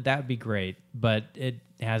 man, that would be great. But it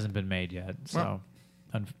hasn't been made yet, so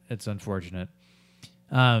it's unfortunate.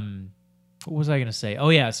 What was I going to say? Oh,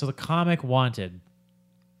 yeah, so the comic Wanted,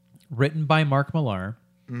 written by Mark Millar,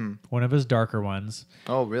 one of his darker ones.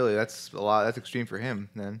 Oh, really? That's a lot. That's extreme for him,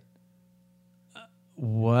 then.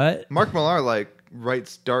 What? Mark Millar,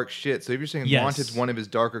 writes dark shit. So if you're saying Wanted's one of his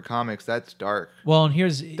darker comics, that's dark. Well, and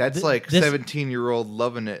that's 17-year-old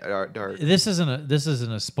loving it dark. This isn't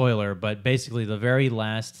a spoiler, but basically the very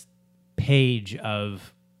last page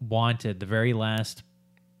of Wanted, the very last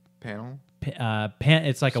panel.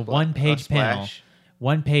 It's like a one-page panel.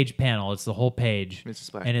 One-page panel. It's the whole page, it's a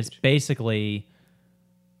splash and it's basically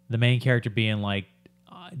the main character being like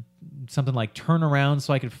something like "turn around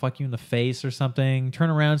so I can fuck you in the face" or something. Turn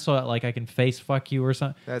around so I can face fuck you or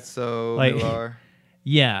something. That's so Millar.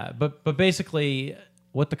 Yeah, but basically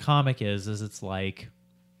what the comic is it's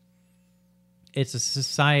a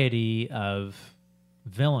society of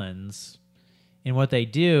villains, and what they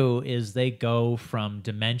do is they go from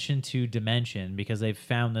dimension to dimension because they've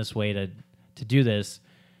found this way to do this.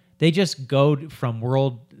 They just go from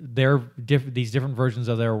these different versions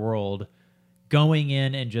of their world, going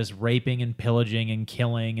in and just raping and pillaging and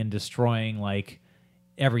killing and destroying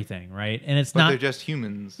everything, right? And they're just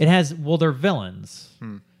humans. They're villains.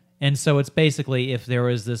 And so it's basically if there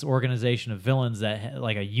was this organization of villains that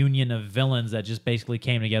like a union of villains that just basically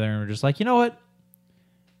came together and were just like, you know what?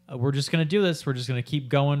 We're just going to do this. We're just going to keep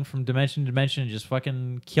going from dimension to dimension and just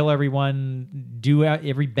fucking kill everyone, do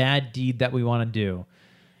every bad deed that we want to do.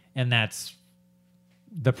 And that's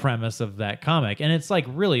the premise of that comic. And it's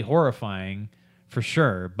really horrifying for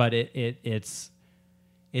sure, but it's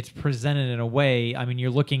presented in a way. I mean,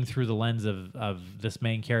 you're looking through the lens of this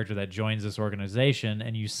main character that joins this organization,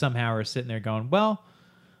 and you somehow are sitting there going, well,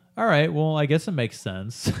 all right, well, I guess it makes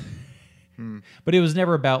sense. But it was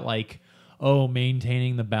never about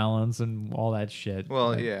maintaining the balance and all that shit.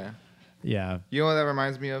 Well, yeah. Yeah. You know what that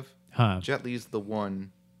reminds me of? Huh. Jet Li's The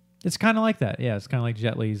One. It's kind of like that. Yeah, it's kind of like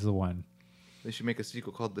Jet Li's The One. They should make a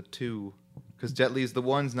sequel called The Two. Because Jet Li's The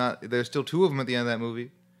One's not... There's still two of them at the end of that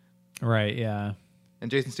movie. Right, yeah.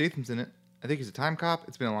 And Jason Statham's in it. I think he's a time cop.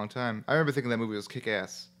 It's been a long time. I remember thinking that movie was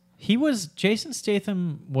kick-ass. Jason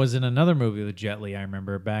Statham was in another movie with Jet Li, I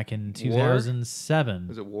remember, back in 2007.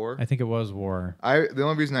 Was it War? I think it was War. The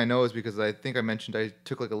only reason I know is because I think I mentioned I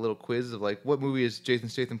took a little quiz of what movie is Jason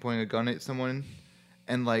Statham pointing a gun at someone?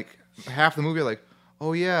 And half the movie are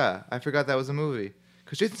oh yeah, I forgot that was a movie.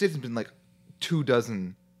 Because Jason Statham's been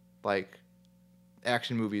 24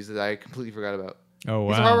 action movies that I completely forgot about. Oh wow.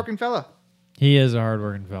 He's a hardworking fella. He is a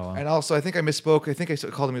hardworking fella. And also, I think I misspoke. I think I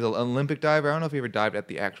called him the Olympic diver. I don't know if he ever dived at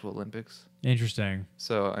the actual Olympics. Interesting.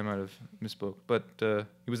 So I might have misspoke. But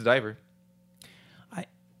he was a diver.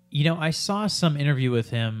 I saw some interview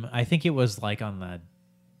with him. I think it was on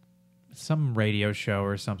some radio show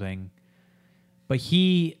or something. But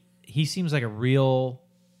he seems like a real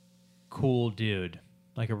cool dude.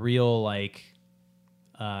 Like a real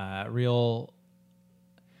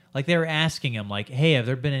they were asking him, hey, have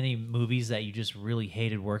there been any movies that you just really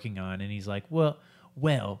hated working on? And he's like,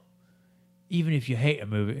 well, even if you hate a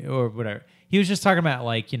movie or whatever. He was just talking about,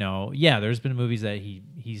 there's been movies that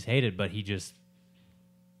he's hated, but he just,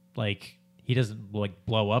 he doesn't,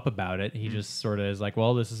 blow up about it. He just sort of is like,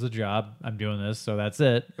 well, this is a job. I'm doing this, so that's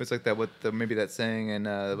it. It's like that, maybe that saying, and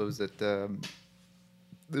what was it, The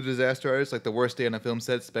Disaster Artist, the worst day on a film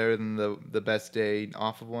set's better than the best day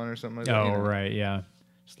off of one or something like that. Oh, right, yeah.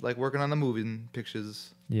 Just working on the moving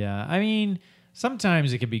pictures. Yeah, I mean,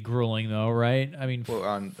 Sometimes it can be grueling, though, right? I mean, Well,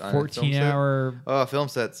 on a 14 film set? hour, Oh, film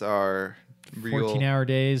sets are real. 14-hour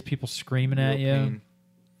days, people screaming real at you. pain.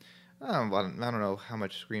 I don't know how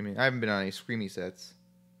much screaming. I haven't been on any screamy sets,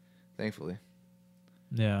 thankfully.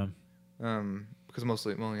 Yeah. Because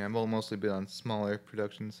mostly, I've mostly been on smaller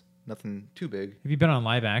productions. Nothing too big. Have you been on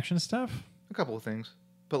live action stuff? A couple of things,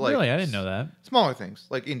 but like Really? I didn't know that. smaller things,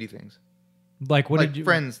 like indie things, Like, what like did you...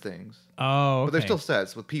 friends things. Oh, okay. But they're still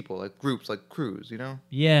sets with people, like groups, like crews. You know?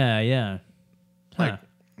 Yeah. Huh. Like,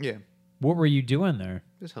 yeah, What were you doing there?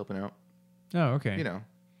 just helping out. Oh, okay. You know,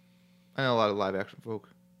 I know a lot of live action folk.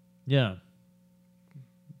 Yeah.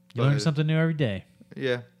 You But- learn something new every day.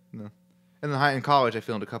 Yeah, no. And then in college, I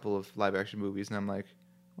filmed a couple of live action movies, and I'm like,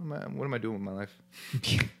 what am I doing with my life?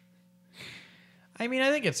 I mean,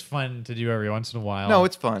 I think it's fun to do every once in a while. No,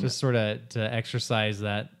 it's fun. Just sort of to exercise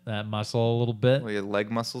that muscle a little bit. Well, your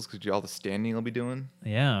leg muscles, because all the standing you'll be doing.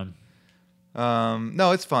 Yeah.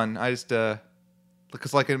 No, it's fun. I just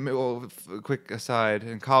because like a quick aside,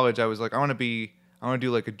 in college I was like, I want to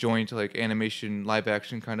do like a joint like animation live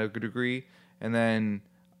action kind of degree, and then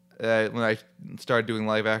when I started doing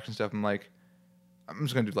live action stuff, I'm like, I'm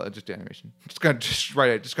just gonna do just animation. Just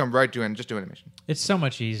come right to it and just do animation. It's so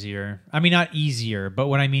much easier. I mean, not easier, but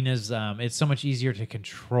what I mean is it's so much easier to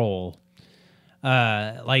control.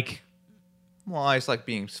 Like... Well, I just like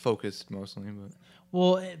being focused mostly, but.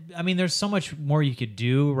 Well, I mean, there's so much more you could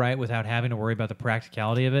do, right, without having to worry about the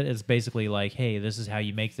practicality of it. It's basically like, hey, this is how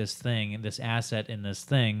you make this thing, this asset in this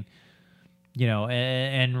thing, you know,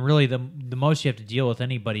 and really the most you have to deal with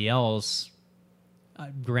anybody else,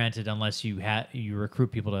 granted, unless you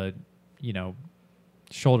recruit people to, you know,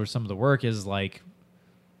 shoulder some of the work, is like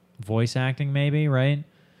voice acting maybe, right?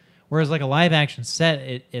 Whereas like a live action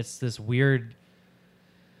set, it's this weird...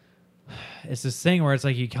 It's this thing where it's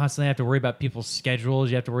like you constantly have to worry about people's schedules.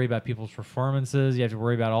 You have to worry about people's performances. You have to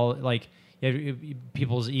worry about all like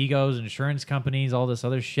people's egos, insurance companies, all this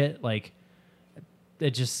other shit. Like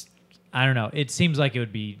it just, I don't know. It seems like it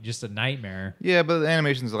would be just a nightmare. Yeah, but the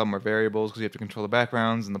animation's a lot more variables because you have to control the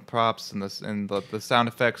backgrounds and the props and the sound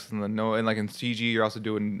effects and and like in CG you're also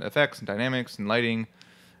doing effects and dynamics and lighting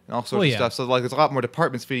and all sorts of stuff. So like there's a lot more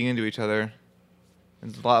departments feeding into each other.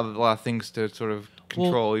 There's a lot of things to sort of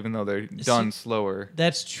control, even though they're done slower.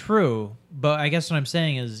 That's true, but I guess what I'm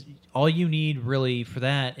saying is all you need really for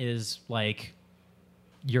that is like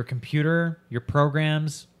your computer, your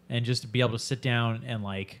programs, and just to be able to sit down and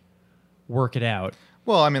like work it out.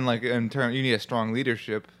 Well, I mean, like in terms, you need a strong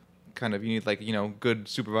leadership. Kind of, you need like good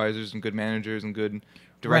supervisors and good managers and good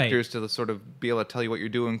directors to sort of be able to tell you what you're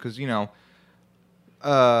doing, because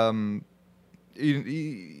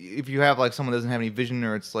if you have like someone that doesn't have any vision,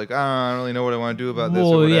 or it's like, I don't really know what I want to do about this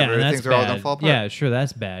or whatever, things are all gonna fall apart. Yeah, sure,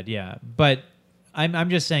 that's bad. Yeah, but I'm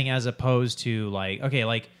just saying, as opposed to like, okay,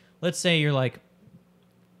 like let's say you're like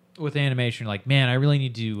with animation, like, man, I really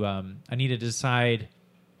need to I need to decide,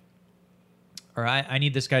 or I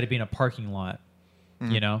need this guy to be in a parking lot.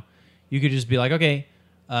 Mm-hmm. You know, you could just be like, okay,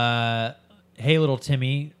 hey, little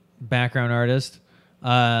Timmy, background artist,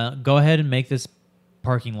 go ahead and make this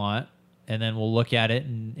parking lot. And then we'll look at it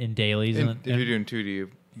in dailies. If you're doing 2D,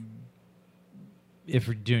 if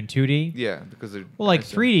we're doing 2D, yeah, because like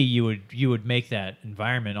 3D, you would make that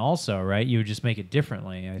environment also, right? You would just make it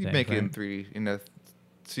differently. I think make right? it in 3D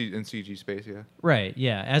in CG space, yeah. Right,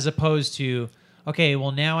 yeah. As opposed to, okay,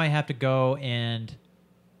 well now I have to go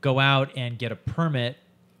out and get a permit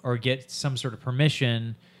or get some sort of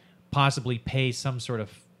permission, possibly pay some sort of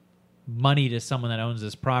money to someone that owns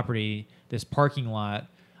this property, this parking lot.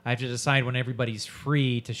 I have to decide when everybody's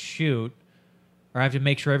free to shoot, or I have to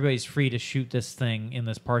make sure everybody's free to shoot this thing in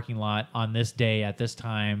this parking lot on this day at this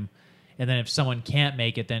time. And then if someone can't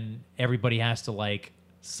make it, then everybody has to like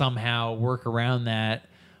somehow work around that,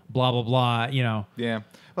 blah, blah, blah, Yeah.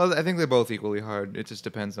 Well, I think they're both equally hard. It just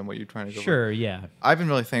depends on what you're trying to go Sure, for. yeah. I've been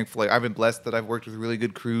really thankful. Like, I've been blessed that I've worked with really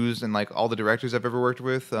good crews, and like all the directors I've ever worked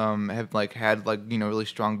with have like had like really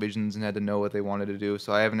strong visions and had to know what they wanted to do.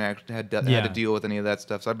 So I haven't actually had to deal with any of that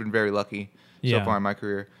stuff. So I've been very lucky so far in my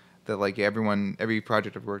career that like every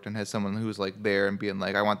project I've worked on has someone who's like there and being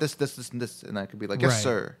like, I want this, this, this, and this, and I could be like, yes,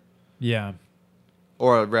 sir. Yeah.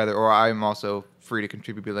 Or I'm also free to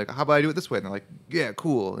contribute. Be like, how about I do it this way? And they're like, yeah,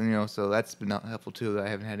 cool. And, so that's been helpful too. That I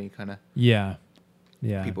haven't had any kind of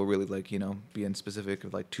people really like being specific or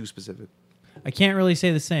like too specific. I can't really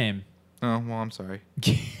say the same. Oh well, I'm sorry.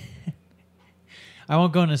 I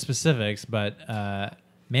won't go into specifics, but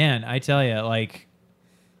man, I tell you, like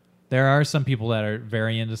there are some people that are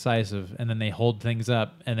very indecisive, and then they hold things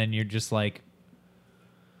up, and then you're just like,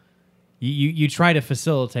 you try to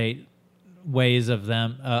facilitate ways of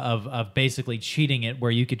them of basically cheating it,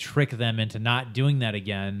 where you could trick them into not doing that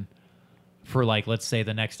again for like, let's say,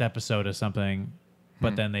 the next episode or something,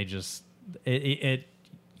 but then they just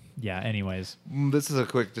yeah. Anyways, This is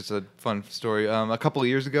just a fun story. A couple of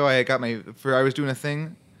years ago, I was doing a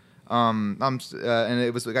thing, and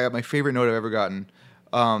I got my favorite note I've ever gotten.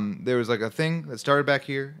 There was like a thing that started back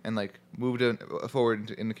here and like moved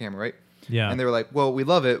forward in the camera, right? yeah. And they were like, "Well, we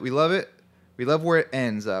love it. We love where it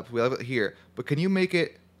ends up. We love it here. But can you make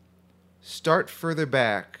it start further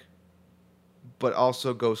back, but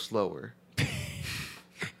also go slower?"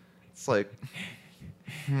 It's like,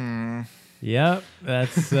 Yep,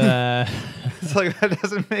 that's it's like that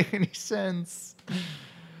doesn't make any sense.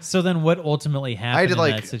 So then what ultimately happened I had to in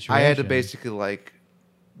like that situation? I had to basically like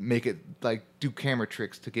make it like do camera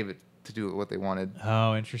tricks to do what they wanted.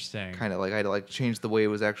 Oh, interesting. Kind of like I had to like change the way it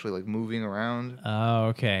was actually like moving around. Oh,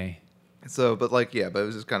 okay. So, but like yeah, but it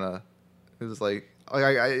was just kind of it was like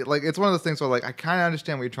I like it's one of those things where like I kind of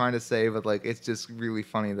understand what you're trying to say, but like it's just really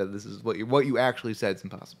funny that this is what you actually said is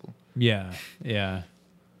impossible. Yeah, yeah.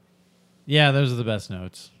 Yeah, those are the best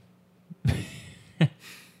notes.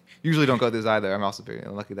 Usually don't go through either. I'm also very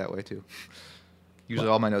lucky that way too. Usually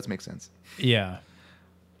all my notes make sense. Yeah.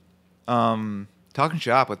 Talking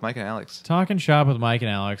shop with Mike and Alex. Talking shop with Mike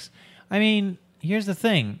and Alex. I mean, here's the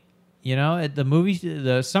thing. You know,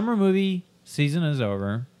 the summer movie season is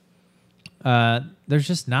over. There's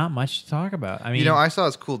just not much to talk about. I mean, you know, I saw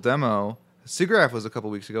this cool demo. SIGGRAPH was a couple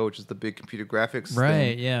weeks ago, which is the big computer graphics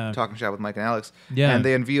right, thing. yeah. Talking shop with Mike and Alex. Yeah. And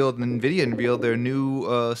NVIDIA unveiled their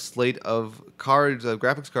new slate of cards,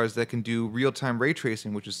 graphics cards that can do real-time ray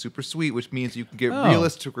tracing, which is super sweet, which means you can get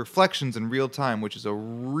realistic reflections in real time, which is a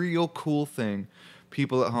real cool thing.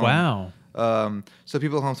 People at home. Wow. So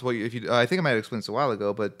people at home, so I think I might have explained this a while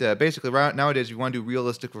ago, but basically nowadays, if you want to do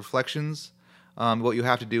realistic reflections, what you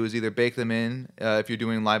have to do is either bake them in, if you're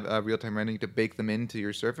doing live real-time rendering, to bake them into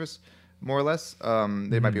your surface, more or less.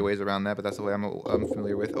 There might be ways around that, but that's the way I'm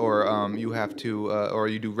familiar with. Or you have to, or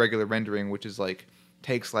you do regular rendering, which is like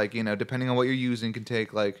takes like, you know, depending on what you're using, can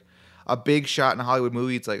take like a big shot in a Hollywood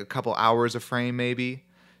movie. It's like a couple hours a frame, maybe,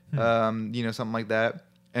 you know, something like that.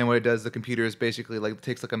 And what it does, the computer is basically like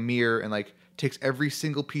takes like a mirror and like takes every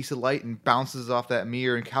single piece of light and bounces off that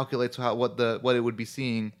mirror and calculates what it would be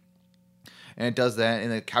seeing. And it does that,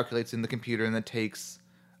 and it calculates in the computer, and it takes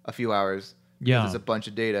a few hours. Yeah. There's a bunch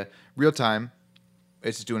of data. Real time,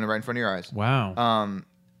 it's just doing it right in front of your eyes. Wow.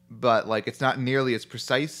 But like it's not nearly as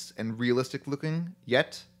precise and realistic looking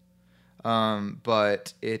yet.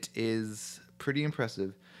 But it is pretty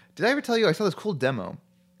impressive. Did I ever tell you I saw this cool demo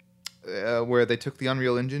where they took the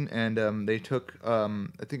Unreal Engine and they took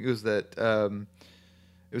I think it was that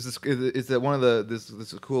it was this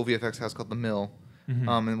cool VFX house called The Mill.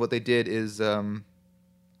 Mm-hmm. And what they did is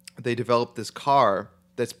they developed this car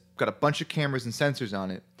that's got a bunch of cameras and sensors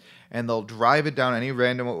on it, and they'll drive it down any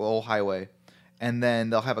random old highway, and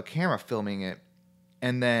then they'll have a camera filming it,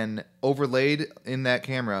 and then overlaid in that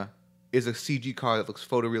camera is a CG car that looks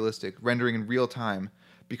photorealistic, rendering in real time,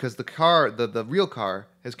 because the car, the real car,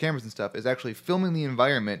 has cameras and stuff, is actually filming the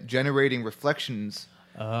environment, generating reflections,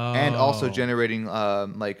 and also generating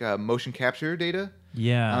motion capture data.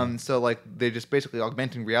 Yeah. So like they're just basically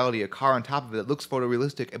augmenting reality, a car on top of it that looks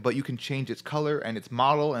photorealistic, but you can change its color and its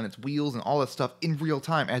model and its wheels and all that stuff in real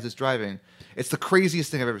time as it's driving. It's the craziest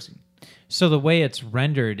thing I've ever seen. So the way it's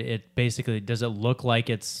rendered, it basically, does it look like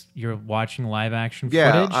you're watching live action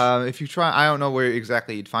footage? Yeah, if you try, I don't know where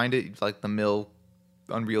exactly you'd find it. It's like the Mill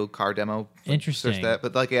Unreal car demo. Interesting. Search that,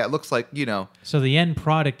 but like yeah, it looks like, you know. So the end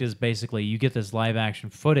product is basically you get this live action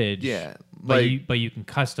footage. Yeah, but you can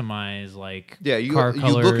customize like you car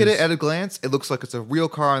colors. look at it at a glance, it looks like it's a real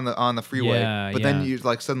car on the freeway. Yeah, but then you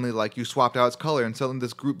like suddenly like you swapped out its color, and suddenly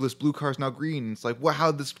this blue car is now green. And it's like, wow,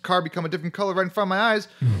 how did this car become a different color right in front of my eyes?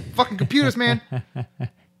 Fucking computers, man.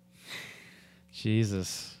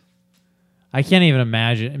 Jesus. I can't even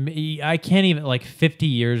imagine. I can't even, like, 50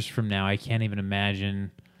 years from now, I can't even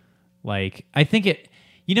imagine, like, I think it,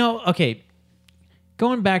 you know, okay,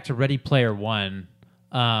 going back to Ready Player One,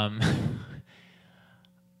 I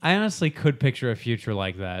honestly could picture a future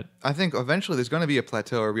like that. I think eventually there's going to be a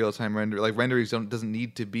plateau of real-time render. Like, renderings doesn't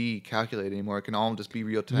need to be calculated anymore. It can all just be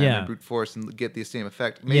real-time and brute force and get the same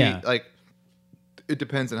effect. Maybe, like, it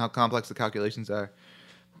depends on how complex the calculations are.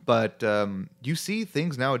 But you see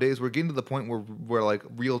things nowadays. We're getting to the point where like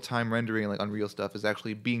real time rendering and like Unreal stuff is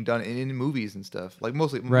actually being done in movies and stuff. Like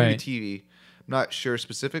mostly movie TV. I'm not sure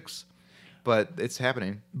specifics. but it's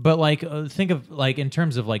happening. But like, think of like in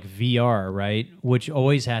terms of like VR, right? Which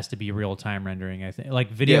always has to be real time rendering. I think like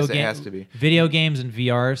Yes, it has to be. video games and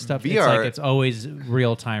VR stuff. It's VR like it's always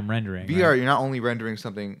real time rendering. VR, right? you're not only rendering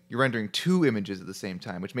something, you're rendering 2 images at the same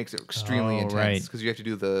time, which makes it extremely Oh, intense right. because you have to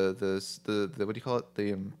do the what do you call it?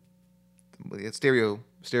 The stereo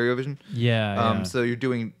vision. Yeah. So you're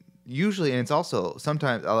doing usually, and it's also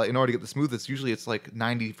sometimes in order to get the smoothest, usually it's like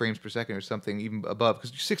 90 frames per second or something, even above,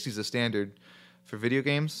 because 60 is the standard for video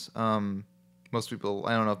games. Most people,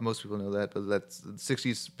 I don't know if most people know that, but that's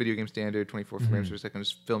 60's video game standard. 24 frames per second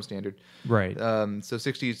is film standard. Right. So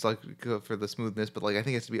 60 is like for the smoothness, but like I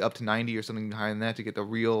think it has to be up to 90 or something higher than that to get the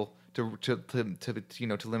real to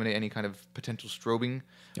eliminate any kind of potential strobing.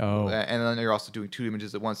 Oh. And then you're also doing 2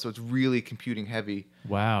 images at once, so it's really computing heavy.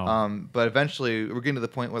 Wow. But eventually we're getting to the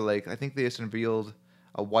point where like I think they just unveiled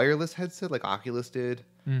a wireless headset like Oculus did.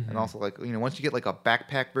 And also, like, once you get like a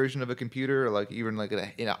backpack version of a computer, or like even like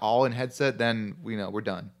an all-in headset, then we're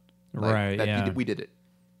done. Like, Right. Yeah. We did it.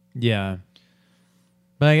 Yeah.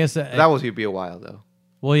 But I guess That was gonna be a while though.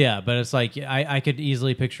 well, yeah, but it's like I could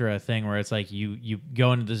easily picture a thing where it's like you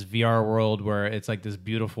go into this VR world where it's like this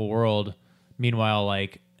beautiful world. Meanwhile,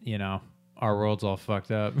 like our world's all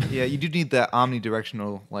fucked up. Yeah, you do need that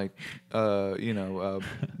omnidirectional like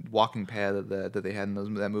walking pad that they had in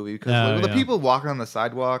that movie because the people walking on the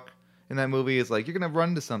sidewalk in that movie is like you're gonna run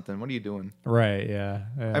into something. What are you doing? Right. Yeah.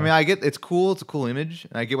 I mean, I get it's cool. It's a cool image,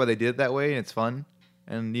 and I get why they did it that way, and it's fun,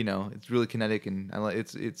 and it's really kinetic, and I like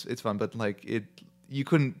it's fun. But like you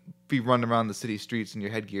couldn't be running around the city streets in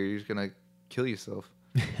your headgear. You're just gonna kill yourself.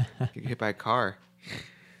 Get hit by a car.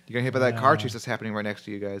 You're gonna hit by that car chase that's happening right next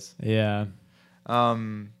to you guys. Yeah.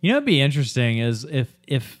 What'd be interesting is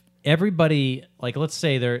if everybody, like, let's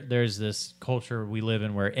say there's this culture we live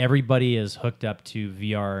in where everybody is hooked up to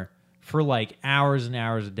VR for like hours and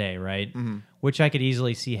hours a day, right? Mm-hmm. Which I could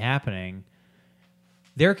easily see happening.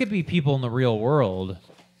 There could be people in the real world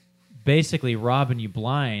basically robbing you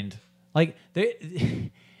blind. Like,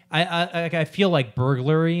 I feel like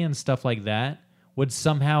burglary and stuff like that would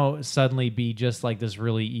somehow suddenly be just like this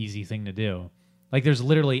really easy thing to do. Like there's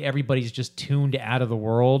literally everybody's just tuned out of the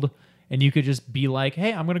world, and you could just be like,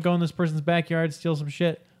 "Hey, I'm gonna go in this person's backyard, steal some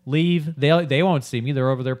shit, leave. They won't see me. They're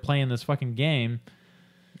over there playing this fucking game."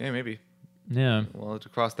 Yeah, maybe. Yeah. Well, to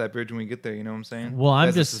cross that bridge when we get there, you know what I'm saying? Well, I'm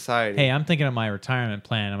As just a society. Hey, I'm thinking of my retirement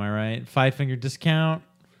plan. Am I right? 5-finger discount.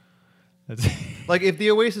 That's like if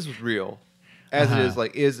the Oasis was real, as it is,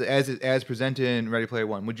 like as presented in Ready Player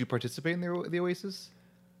One, would you participate in the Oasis?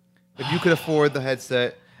 If you could afford the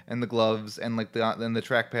headset and the gloves and like the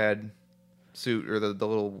trackpad suit or the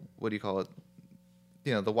little, what do you call it?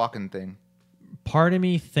 The walking thing. Part of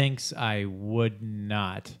me thinks I would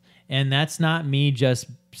not. And that's not me just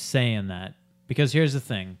saying that. Because here's the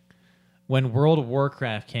thing. When World of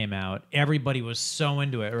Warcraft came out, everybody was so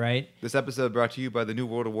into it, right? This episode brought to you by the new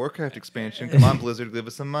World of Warcraft expansion. Come on, Blizzard, give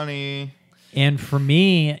us some money. And for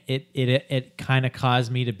me, it kind of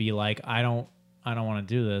caused me to be like, I don't want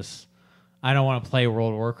to do this. I don't want to play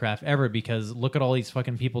World of Warcraft ever because look at all these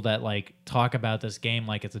fucking people that like talk about this game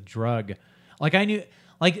like it's a drug. Like I knew,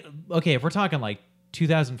 like, okay, if we're talking like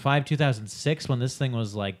 2005, 2006, when this thing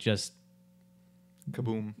was like just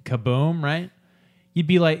kaboom, right? You'd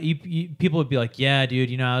be like, people would be like, yeah,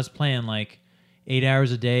 dude, I was playing like 8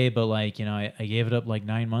 hours a day, but like, I gave it up like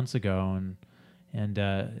 9 months ago,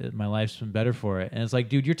 and my life's been better for it. And it's like,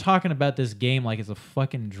 dude, you're talking about this game like it's a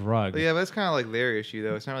fucking drug. But yeah, but that's kind of like their issue,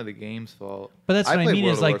 though. It's not really the game's fault. But that's what I mean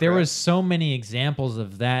World is like there Warcraft. was so many examples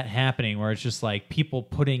of that happening where it's just like people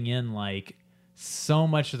putting in like so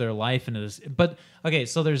much of their life into this. But okay,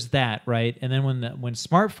 so there's that, right? And then when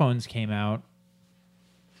smartphones came out,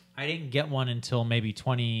 I didn't get one until maybe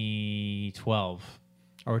 2012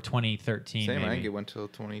 or 2013. Same, maybe. I didn't get one until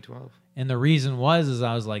 2012. And the reason is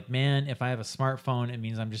I was like, man, if I have a smartphone, it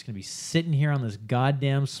means I'm just going to be sitting here on this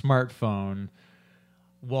goddamn smartphone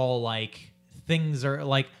while like things are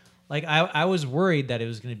like I was worried that it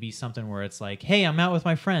was going to be something where it's like, hey, I'm out with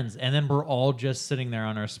my friends. And then we're all just sitting there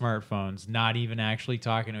on our smartphones, not even actually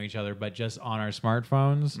talking to each other, but just on our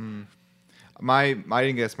smartphones. I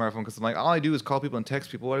didn't get a smartphone because I'm like, all I do is call people and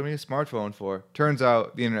text people. What do I need a smartphone for? Turns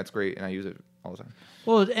out the internet's great and I use it all the time.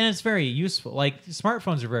 Well, and it's very useful. Like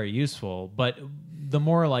smartphones are very useful, but the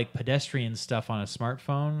more like pedestrian stuff on a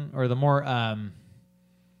smartphone, or the more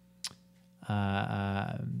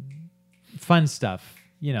fun stuff,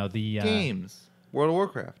 the games, World of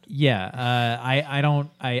Warcraft. Yeah,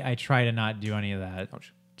 I try to not do any of that.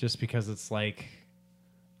 Ouch. Just because it's like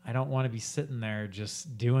I don't want to be sitting there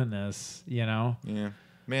just doing this, Yeah.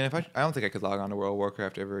 Man, I don't think I could log on to World of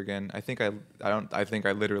Warcraft ever again. I think I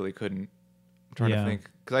literally couldn't. I'm trying to think.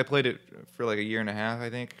 Because I played it for like a year and a half, I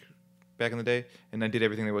think, back in the day. And I did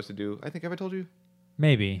everything there was to do. I think, have I told you?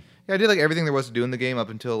 Maybe. Yeah, I did like everything there was to do in the game up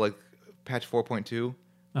until like patch 4.2.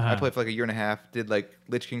 I played for like a year and a half, did like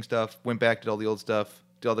Lich King stuff, went back, did all the old stuff,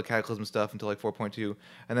 did all the Cataclysm stuff until like 4.2.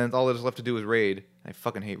 And then all that's left to do is raid. I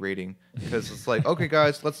fucking hate raiding. Because it's like, okay,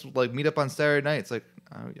 guys, let's like meet up on Saturday night. It's like,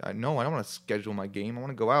 I know, I don't want to schedule my game. I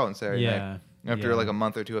want to go out on Saturday night. After like a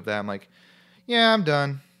month or two of that, I'm like, yeah, I'm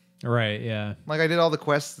done. Right, yeah. Like, I did all the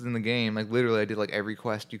quests in the game. Like, literally, I did, like, every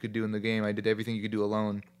quest you could do in the game. I did everything you could do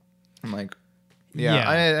alone. I'm like,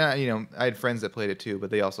 I had friends that played it, too,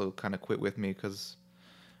 but they also kind of quit with me because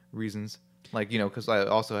reasons. Like, because I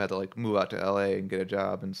also had to, like, move out to L.A. and get a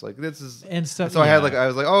job. And it's like, this is... And stuff, so I had, like, I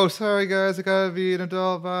was like, oh, sorry, guys, I gotta be an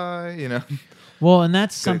adult, bye, Well, and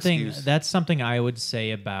that's something I would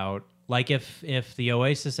say about, like, if the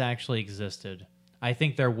Oasis actually existed... I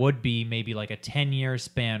think there would be maybe like a 10-year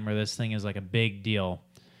span where this thing is like a big deal.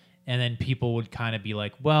 And then people would kind of be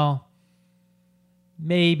like, well,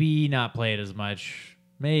 maybe not play it as much.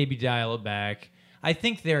 Maybe dial it back. I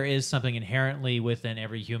think there is something inherently within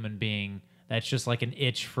every human being that's just like an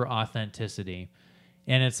itch for authenticity.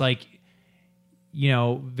 And it's like,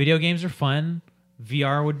 video games are fun.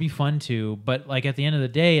 VR would be fun too. But like at the end of the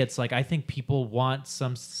day, it's like I think people want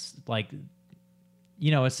some like...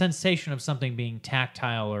 a sensation of something being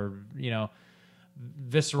tactile or,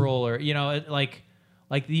 visceral or, like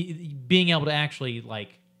the being able to actually like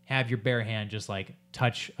have your bare hand just like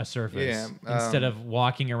touch a surface instead of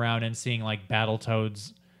walking around and seeing like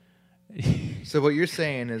Battletoads. So what you're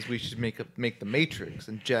saying is we should make the Matrix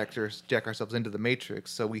and jack ourselves into the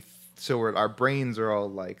Matrix so our brains are all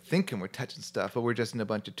like thinking we're touching stuff, but we're just in a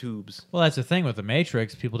bunch of tubes. Well, that's the thing with the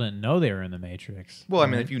Matrix. People didn't know they were in the Matrix. Well, I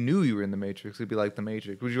mean, if you knew you were in the Matrix, it'd be like the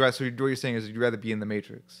Matrix. Would you rather? So what you're saying is you'd rather be in the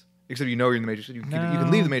Matrix, except you know you're in the Matrix. You can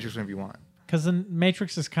leave the Matrix whenever you want. Because the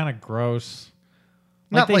Matrix is kind of gross.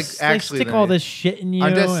 Not like actually. They stick all this shit in you.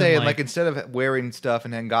 I'm just saying, like instead of wearing stuff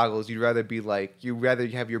and having goggles, you'd rather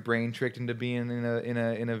have your brain tricked into being in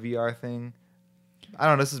a VR thing. I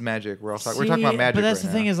don't know. This is magic. We're talking about magic. But that's right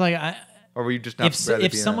the thing now. is like or were you just not?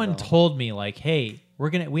 If someone told me like, "Hey,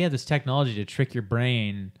 we have this technology to trick your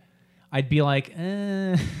brain," I'd be like,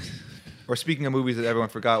 eh. Or speaking of movies that everyone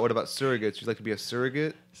forgot, what about Surrogates? You'd like to be a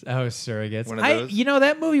surrogate? Oh, Surrogates. One of those?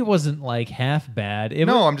 That movie wasn't like half bad.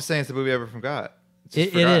 I'm just saying it's the movie I ever forgot.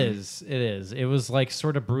 It is. It was like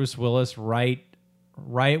sort of Bruce Willis right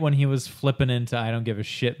when he was flipping into I don't give a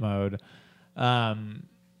shit mode.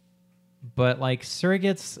 But like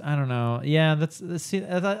Surrogates, I don't know. Yeah, that's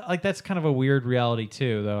kind of a weird reality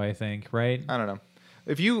too, though. I think, right? I don't know.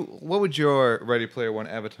 What would your Ready Player One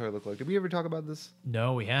avatar look like? Did we ever talk about this?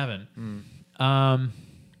 No, we haven't. I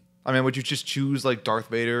mean, would you just choose like Darth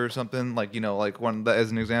Vader or something, like like one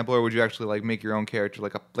as an example, or would you actually like make your own character,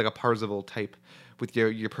 like a Parzival type, with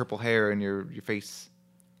your purple hair and your face?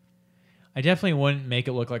 I definitely wouldn't make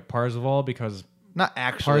it look like Parzival because not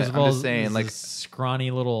actually. Parzival I'm just saying, is like a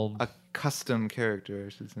scrawny little custom character, I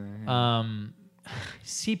should say.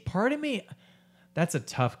 See, part of me, that's a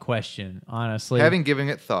tough question, honestly. Having given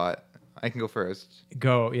it thought, I can go first.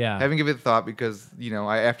 Go, yeah. Having given it thought because,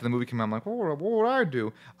 after the movie came out, I'm like, what would I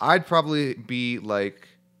do? I'd probably be like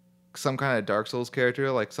some kind of Dark Souls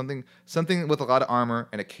character, like something with a lot of armor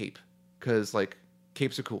and a cape. Because, like,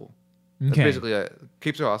 capes are cool. That's basically it.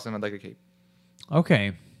 Capes are awesome. I'd like a cape.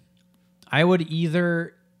 Okay. I would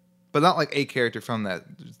either... But not like a character from that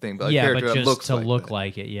thing, but a character but that looks to look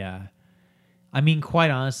like it, yeah. I mean,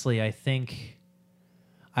 quite honestly, I think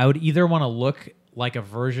I would either want to look like a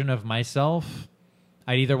version of myself.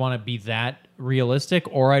 I'd either want to be that realistic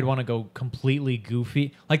or I'd want to go completely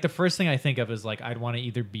goofy. Like the first thing I think of is like I'd want to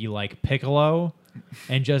either be like Piccolo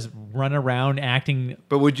and just run around acting.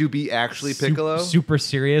 But would you be actually Piccolo? Super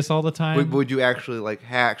serious all the time? Would you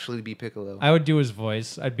actually be Piccolo? I would do his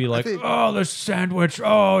voice. I'd be like, oh, the sandwich.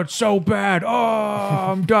 Oh, it's so bad. Oh,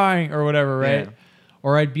 I'm dying or whatever, right? Yeah.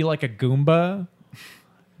 Or I'd be like a Goomba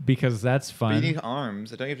because that's fun. But you need arms.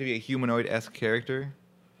 Don't you have to be a humanoid-esque character?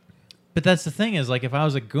 But that's the thing is, like, if I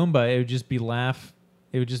was a Goomba, it would just be Laugh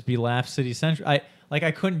City Central.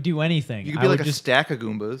 I couldn't do anything. You could be like a stack of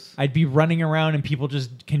Goombas. I'd be running around and people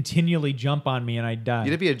just continually jump on me and I'd die.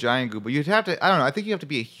 You'd be a giant Goomba. You'd have to. I don't know. I think you have to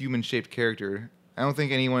be a human-shaped character. I don't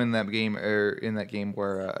think anyone in that game or in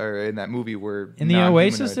that movie were. In the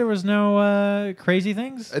Oasis, there was no crazy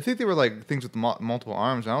things. I think they were like things with multiple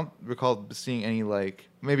arms. I don't recall seeing any like.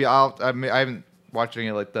 Maybe I haven't watched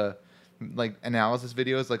any like the. Like analysis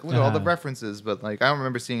videos, like look at all the references, but like I don't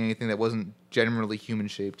remember seeing anything that wasn't generally human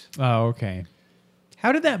shaped. Oh, okay.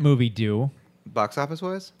 How did that movie do? Box office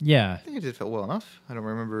wise, Yeah. I think it did well enough. I don't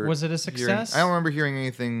remember. Was it a success? I don't remember hearing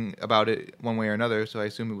anything about it one way or another, so I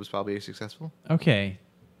assume it was probably successful. Okay.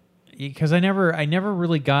 Because I never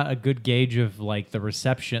really got a good gauge of like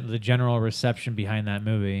the general reception behind that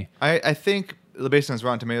movie. I think based on its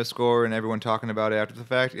Rotten Tomatoes score and everyone talking about it after the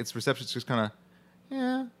fact, its reception's just kind of,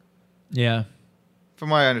 yeah. Yeah.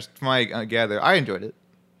 From what I gather, I enjoyed it.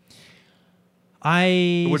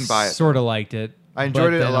 I wouldn't buy it. Sort of liked it. I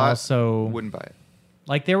enjoyed it a lot. Also, wouldn't buy it.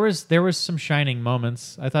 Like there was some shining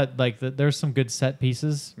moments. I thought like there's some good set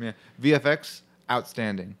pieces. Yeah, VFX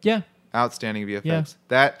outstanding. Yeah, outstanding VFX. Yeah.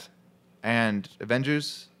 That and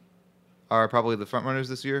Avengers are probably the front runners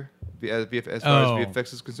this year as far as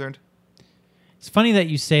VFX is concerned. It's funny that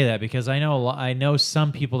you say that because I know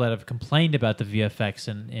some people that have complained about the VFX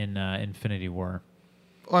in Infinity War.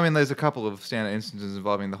 Well, I mean, there's a couple of standout instances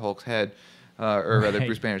involving the Hulk's head, or rather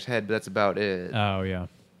Bruce Banner's head, but that's about it. Oh yeah,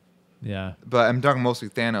 yeah. But I'm talking mostly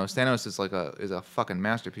Thanos. Thanos is a fucking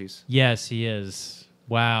masterpiece. Yes, he is.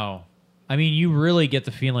 Wow. I mean, you really get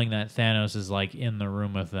the feeling that Thanos is like in the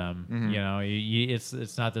room with them. Mm-hmm. You know,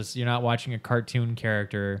 it's not this. You're not watching a cartoon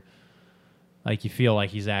character. Like you feel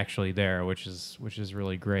like he's actually there, which is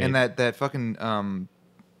really great. And that fucking the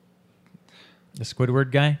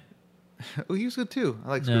Squidward guy. Oh, he was good too. I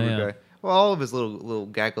like Squidward guy. Well, all of his little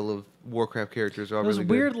gaggle of Warcraft characters are all Those really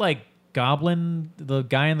weird good. like goblin, the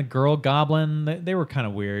guy and the girl goblin. They were kind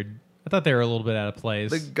of weird. I thought they were a little bit out of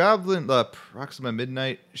place. The goblin, Proxima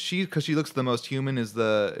Midnight, because she looks the most human, is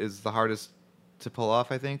the hardest to pull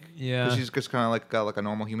off, I think. Yeah. 'Cause she's just kind of got like a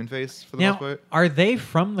normal human face for the most part. Are they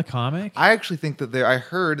from the comic? I actually think that I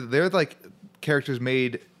heard they're like characters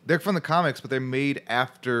made. They're from the comics, but they're made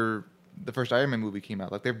after the first Iron Man movie came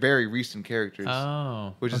out. Like they're very recent characters.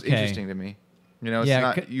 Oh, which is okay. interesting to me. You know, it's Yeah,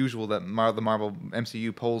 not usual that the Marvel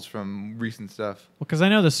MCU pulls from recent stuff. Well, because I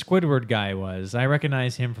know the Squidward guy was. I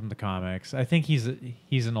recognize him from the comics. I think he's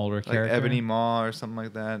an older Like character. Ebony Maw or something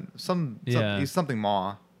like that. He's something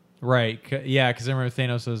Maw. Right. Yeah, because I remember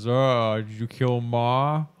Thanos says, "Oh, did you kill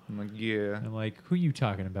Ma?" I'm like, yeah. I'm like, who you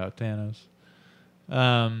talking about, Thanos?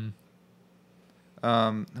 What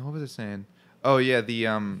was I saying? Oh yeah, the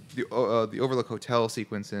Overlook Hotel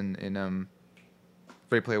sequence in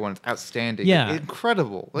Ready Player One is outstanding. Yeah.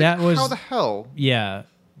 Incredible. Like, That was- how the hell Yeah.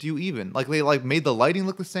 do you even they made the lighting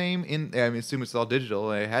look the same? I assume it's all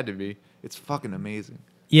digital. It had to be. It's fucking amazing.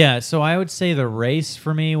 Yeah, so I would say the race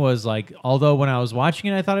for me was like, although when I was watching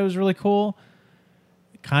it, I thought it was really cool,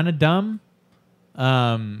 kind of dumb,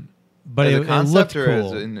 but it looked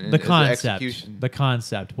cool. The concept, the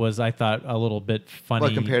concept was, I thought, a little bit funny.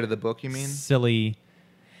 What, compared to the book, you mean? Silly.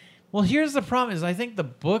 Well, here's the problem: is I think the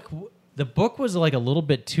book was like a little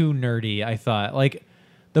bit too nerdy. I thought like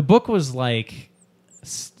the book was like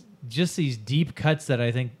just these deep cuts that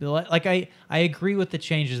I think like I agree with the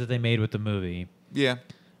changes that they made with the movie. Yeah.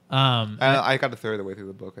 I got a third of the way through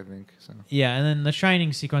the book, I think. So. Yeah, and then the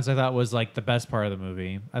Shining sequence I thought was like the best part of the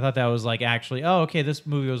movie. I thought that was like actually, oh, okay, this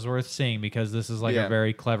movie was worth seeing because this is like a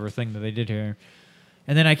very clever thing that they did here.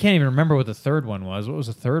 And then I can't even remember what the third one was. What was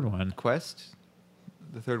the third one? Quest?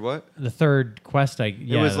 The third what? The third quest.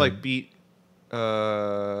 It was like beat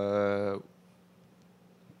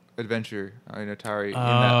Adventure in Atari.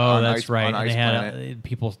 Oh, that's right. On and Ice they had Planet.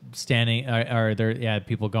 people standing, or there,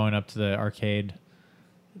 people going up to the arcade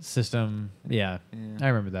system. Yeah, I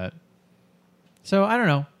remember that. So I don't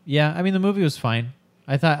know. Yeah, I mean the movie was fine.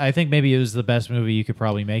 I think maybe it was the best movie you could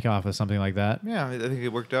probably make off of something like that. Yeah, I think it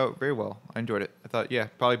worked out very well. I enjoyed it. I thought,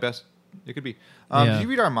 probably best it could be. Yeah. Did you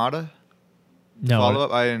read Armada? No. Follow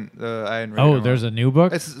up? I didn't read Oh, Armada. there's a new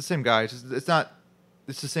book? It's the same guy. It's not.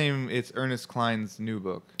 It's the same. It's Ernest Cline's new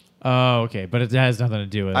book. Oh, okay, but it has nothing to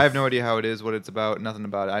do with. I have no idea how it is, what it's about, nothing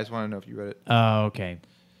about it. I just want to know if you read it. Oh, okay,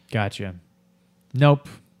 gotcha. Nope,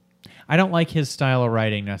 I don't like his style of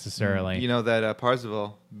writing necessarily. You know that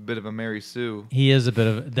Parzival, bit of a Mary Sue. He is a bit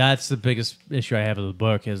of. That's the biggest issue I have with the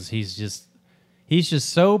book is he's just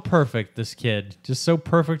so perfect. This kid, just so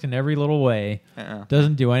perfect in every little way.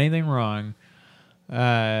 Doesn't do anything wrong.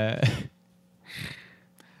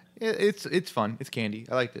 It's fun. It's candy.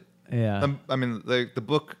 I liked it. Yeah. I mean, the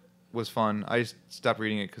book was fun. I just stopped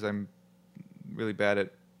reading it because I'm really bad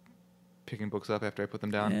at picking books up after I put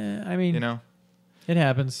them down. I mean, it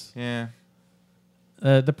happens. Yeah.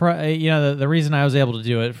 The reason I was able to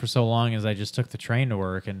do it for so long is I just took the train to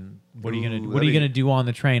work. And what are you gonna do on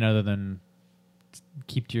the train other than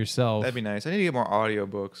keep to yourself? That'd be nice. I need to get more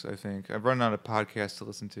audiobooks, I think. I've run out of podcasts to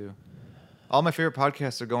listen to. All my favorite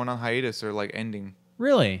podcasts are going on hiatus or like ending.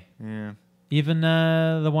 Really? Yeah. Even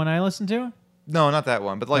the one I listen to? No, not that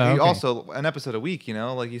one. But like okay. also an episode a week,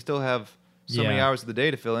 like you still have so many hours of the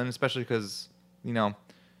day to fill in, especially because, you know, a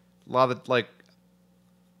lot of like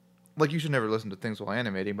you should never listen to things while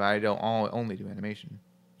animating, but I don't only do animation.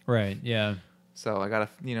 Right. Yeah. So I gotta,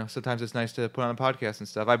 sometimes it's nice to put on a podcast and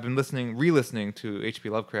stuff. I've been re-listening to H.P.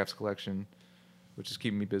 Lovecraft's collection, which is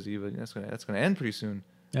keeping me busy, but that's gonna end pretty soon.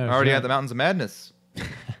 Oh, I already had the Mountains of Madness.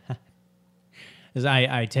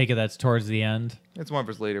 I take it that's towards the end. It's one of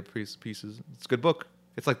his later pieces. It's a good book.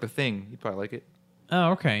 It's like The Thing. You'd probably like it.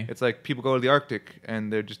 Oh, okay. It's like people go to the Arctic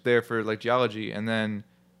and they're just there for like geology, and then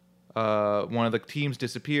one of the teams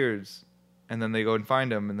disappears, and then they go and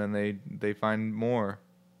find him, and then they find more.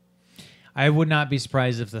 I would not be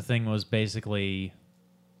surprised if The Thing was basically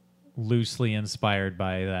loosely inspired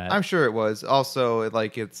by that. I'm sure it was. Also,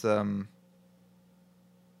 like it's I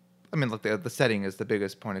mean, look, the setting is the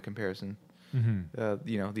biggest point of comparison.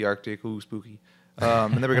 Mm-hmm. The Arctic, ooh, spooky.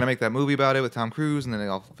 And they were gonna make that movie about it with Tom Cruise, and then they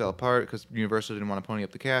all fell apart because Universal didn't want to pony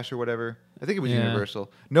up the cash or whatever. I think it was Universal.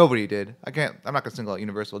 Nobody did. I'm not gonna single out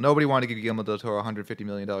Universal. Nobody wanted to give Guillermo del Toro $150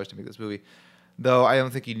 million to make this movie, though. I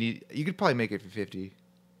don't think you could probably make it for 50.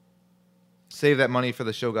 Save that money for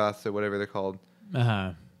the Shoggoths or whatever they're called.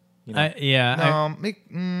 Uh-huh. You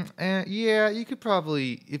could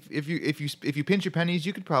probably if you pinch your pennies,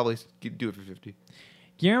 you could probably do it for 50.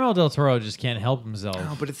 Guillermo del Toro just can't help himself.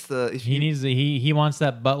 No, but it's he wants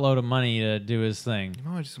that buttload of money to do his thing.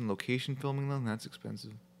 Just some location filming though, that's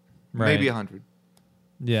expensive. Right. Maybe 100.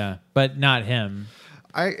 Yeah, but not him.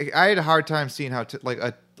 I had a hard time seeing how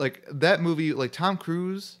like that movie, like Tom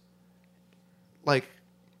Cruise, like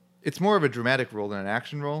it's more of a dramatic role than an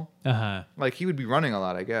action role. Uh-huh. Like he would be running a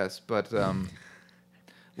lot, I guess, but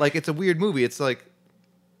like it's a weird movie. It's like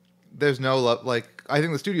there's no love. Like I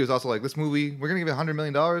think the studio is also like, this movie, we're gonna give it $100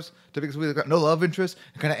 million to make this movie that's got no love interest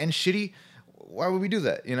and kind of ends shitty. Why would we do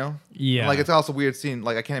that? Yeah. Like it's also weird seeing,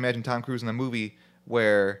 like I can't imagine Tom Cruise in a movie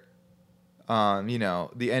where,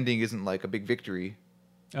 the ending isn't like a big victory.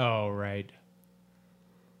 Oh, right.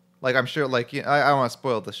 Like I'm sure, like I don't want to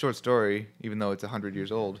spoil the short story, even though it's 100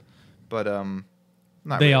 years old, but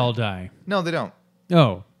not they really. all die. No, they don't.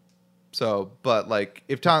 Oh. So, but like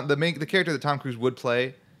if the character that Tom Cruise would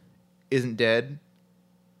play isn't dead,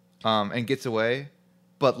 and gets away,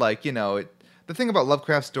 but like the thing about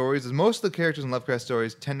Lovecraft stories is most of the characters in Lovecraft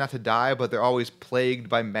stories tend not to die, but they're always plagued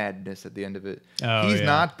by madness at the end of it. Oh, He's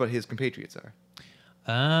not, but his compatriots are.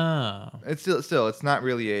 Oh. It's still it's not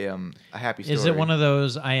really a happy story. Is it one of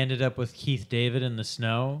those I ended up with Keith David in the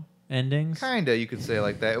snow endings? Kinda, you could say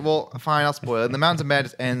like that. Well, fine, I'll spoil it. The Mountains of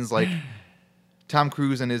Madness ends like Tom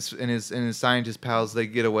Cruise and his scientist pals, they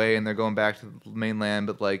get away and they're going back to the mainland,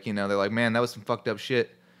 but like they're like, man, that was some fucked up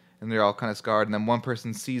shit, and they're all kind of scarred. And then one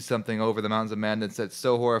person sees something over the Mountains of Madness that's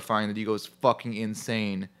so horrifying that he goes fucking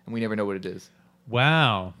insane, and we never know what it is.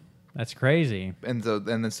 Wow. That's crazy. And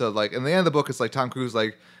so like in the end of the book, it's like Tom Cruise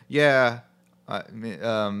like, yeah,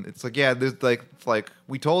 it's like, yeah, there's like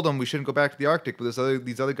we told them we shouldn't go back to the Arctic, but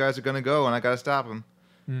these other guys are gonna go, and I gotta stop them.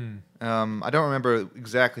 I don't remember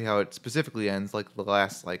exactly how it specifically ends, like the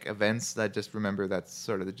last like events. I just remember that's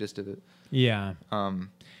sort of the gist of it. Yeah.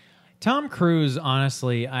 Tom Cruise,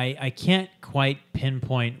 honestly, I can't quite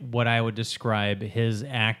pinpoint what I would describe his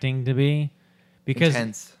acting to be, because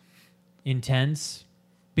intense.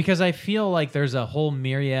 Because I feel like there's a whole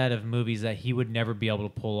myriad of movies that he would never be able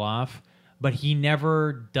to pull off, but he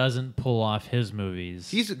never doesn't pull off his movies.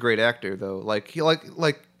 He's a great actor, though. Like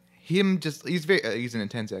he's an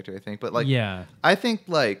intense actor, I think. But like, yeah, I think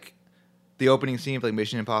like the opening scene of like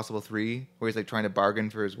Mission Impossible 3, where he's like trying to bargain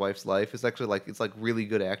for his wife's life, is actually like, it's like really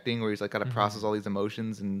good acting, where he's like got to process all these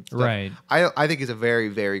emotions and stuff. Right. I think he's a very,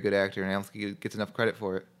 very good actor, and I don't think he gets enough credit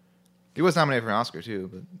for it. He was nominated for an Oscar too,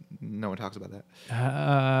 but no one talks about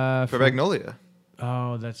that. For Magnolia.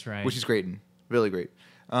 Oh, that's right. Which is great, really great.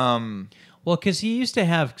 Well, because he used to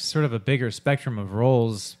have sort of a bigger spectrum of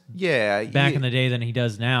roles. Yeah, back in the day than he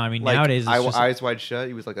does now. I mean, like, nowadays it's just, Eyes Wide Shut.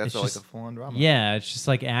 He was like, that's like a full-on drama. Yeah, it's just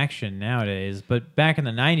like action nowadays. But back in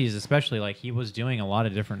the '90s, especially, like he was doing a lot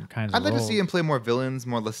of different kinds of roles. I'd like to see him play more villains,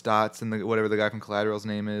 more Lestat's, and whatever the guy from Collateral's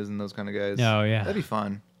name is, and those kind of guys. Oh yeah, that'd be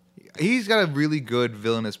fun. He's got a really good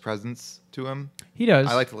villainous presence to him. He does.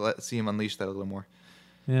 I like to see him unleash that a little more.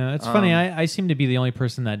 Yeah, it's funny. I seem to be the only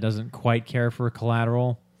person that doesn't quite care for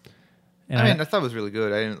Collateral. And I thought it was really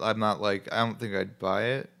good. I don't think I'd buy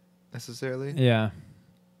it necessarily. Yeah.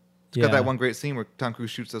 It's got that one great scene where Tom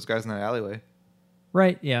Cruise shoots those guys in that alleyway.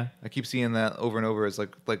 Right, yeah. I keep seeing that over and over as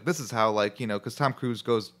like this is how because Tom Cruise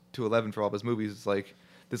goes to 11 for all of his movies. It's like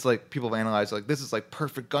this, like people have analyzed like this is like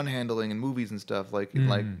perfect gun handling in movies and stuff.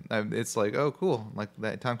 It's like, oh cool, like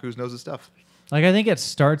that Tom Cruise knows his stuff. Like I think it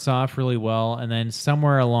starts off really well, and then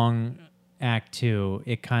somewhere along Act 2,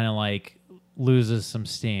 it kind of like loses some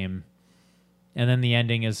steam. And then the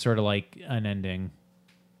ending is sort of like an ending.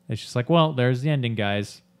 It's just like, well, there's the ending,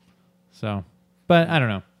 guys. So, but I don't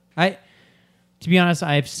know. To be honest,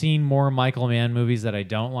 I've seen more Michael Mann movies that I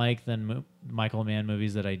don't like than Michael Mann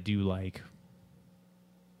movies that I do like.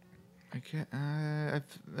 I can't.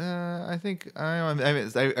 I think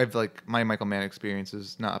I've like my Michael Mann experience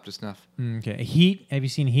is not up to snuff. Okay, Heat. Have you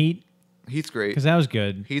seen Heat? Heat's great. Because that was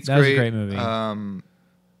good. That was a great movie.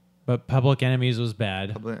 But Public Enemies was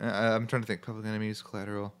bad. I'm trying to think. Public Enemies,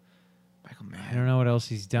 Collateral. Michael Mann. I don't know what else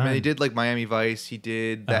he's done. I mean, he did like Miami Vice. He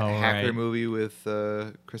did that hacker right. movie with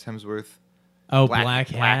Chris Hemsworth. Oh, Black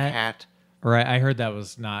Hat. Black Hat. Right, I heard that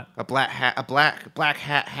was not a black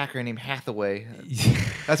hat hacker named Hathaway.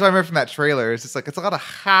 That's what I remember from that trailer. It's just like it's a lot of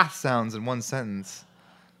ha sounds in one sentence.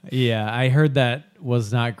 Yeah, I heard that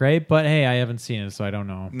was not great, but hey, I haven't seen it, so I don't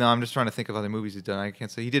know. No, I'm just trying to think of other movies he's done. I can't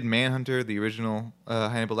say. He did Manhunter, the original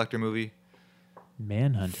Hannibal Lecter movie.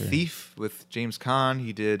 Manhunter. Thief with James Caan.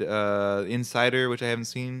 He did Insider, which I haven't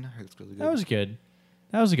seen. It's really good. That was good.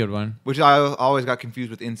 That was a good one. Which I always got confused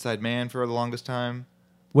with Inside Man for the longest time.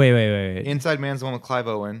 Wait. Inside Man's the one with Clive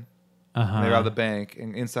Owen. Uh-huh. They rob the bank.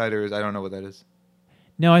 And Insider is, I don't know what that is.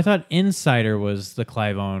 No, I thought Insider was the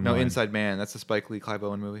Clive Owen No, one. Inside Man. That's the Spike Lee Clive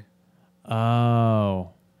Owen movie.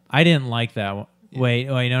 Oh. I didn't like that one. Yeah.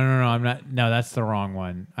 Wait, no, I'm not. No, that's the wrong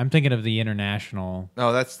one. I'm thinking of the International.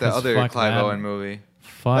 No, that's the other Clive Owen movie.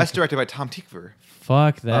 Fuck. That's directed by Tom Tykwer.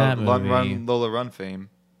 Fuck that movie. Run, Lola Run fame.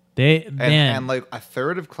 And like a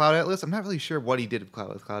third of Cloud Atlas. I'm not really sure what he did with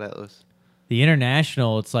Cloud Atlas. The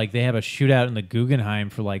International, it's like they have a shootout in the Guggenheim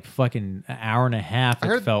for like fucking an hour and a half.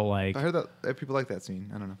 It felt like. I heard that people like that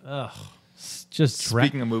scene. I don't know. Ugh. Just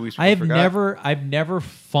speaking of movies, I've never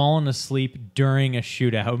fallen asleep during a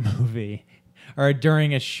shootout movie, or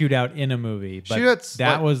during a shootout in a movie. But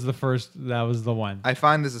that was the one. I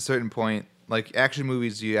find there's a certain point, like action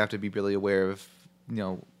movies, you have to be really aware of,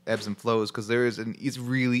 ebbs and flows, because it's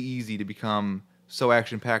really easy to become so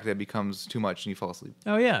action packed that it becomes too much and you fall asleep.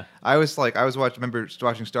 Oh yeah. I remember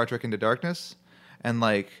watching Star Trek Into Darkness, and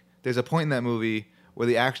like there's a point in that movie where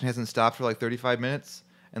the action hasn't stopped for like 35 minutes.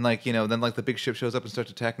 And like, then like the big ship shows up and starts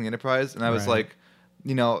attacking the Enterprise. And I was like,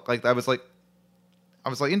 I was like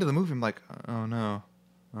into the movie. I'm like, oh no.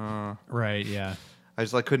 Right. Yeah. I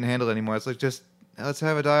just like couldn't handle it anymore. It's like, just let's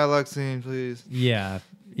have a dialogue scene, please. Yeah.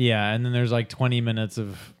 Yeah. And then there's like 20 minutes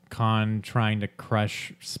of Khan trying to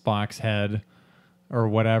crush Spock's head or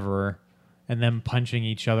whatever, and then punching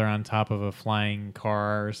each other on top of a flying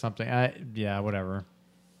car or something. Whatever.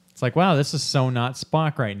 It's like, wow, this is so not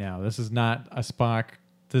Spock right now. This is not a Spock.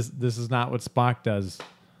 This is not what Spock does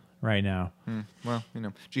right now. Well,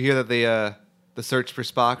 did you hear that the search for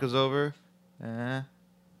Spock is over?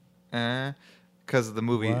 Because the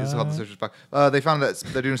movie is called The Search for Spock. They found that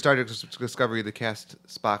they're doing Star Trek Discovery to cast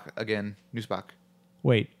Spock again, new Spock.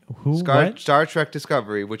 Wait, who? Star Trek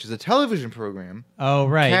Discovery, which is a television program. Oh,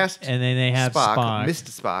 right. Cast and then they have Spock. Mr.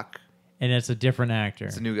 Spock. And it's a different actor.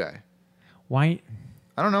 It's a new guy. Why?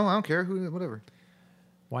 I don't know. I don't care. Whatever.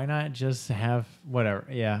 Why not just have whatever?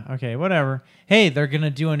 Yeah. Okay. Whatever. Hey, they're gonna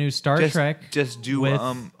do a new Star Trek. Just do.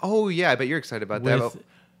 Oh yeah, I bet you're excited about with that.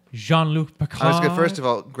 Jean-Luc Picard. First of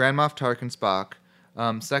all, Grand Moff Tarkin Spock.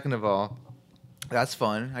 Second of all, that's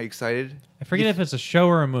fun. Are you excited? I forget if it's a show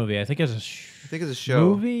or a movie. I think it's a. I think it's a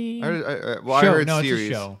show. Movie. I heard series.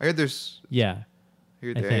 It's a show. I heard there's. Yeah. I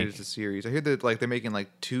heard it's a series. I heard that they're making like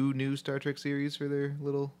 2 new Star Trek series for their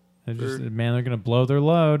little. They're gonna blow their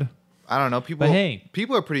load. I don't know.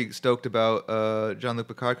 People are pretty stoked about Jean-Luc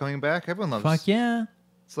Picard coming back. Everyone loves. Fuck yeah!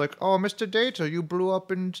 It's like, oh, Mr. Data, you blew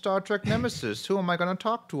up in Star Trek Nemesis. Who am I going to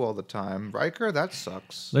talk to all the time? Riker? That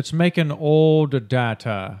sucks. Let's make an old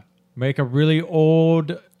Data. Make a really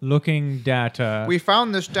old-looking Data. We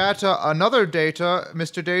found this another Data,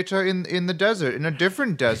 Mr. Data, in the desert, in a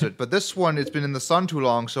different desert. But this one, it's been in the sun too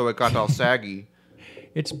long, so it got all saggy.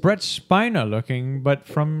 It's Brett Spiner looking, but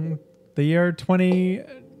from the year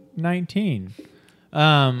 2019.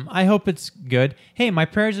 I hope it's good. Hey, my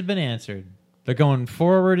prayers have been answered. They're going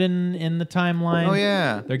forward in the timeline. Oh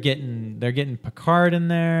yeah. They're getting Picard in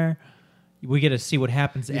there. We get to see what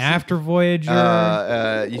happens after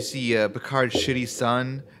Voyager. You see Picard's shitty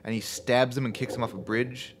son, and he stabs him and kicks him off a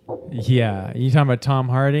bridge. Yeah. You talking about Tom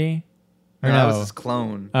Hardy? No, that was his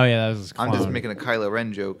clone. Oh yeah, that was his clone. I'm just making a Kylo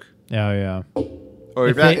Ren joke. Oh yeah. Or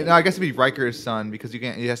I guess it'd be Riker's son, because you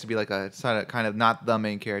can't. It has to be like a kind of not the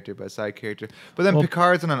main character, but a side character. But then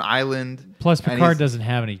Picard's on an island. Plus, Picard doesn't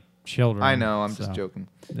have any children. I know. I'm just joking.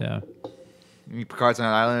 Yeah. Picard's on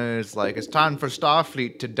an island, and it's like, it's time for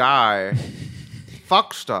Starfleet to die.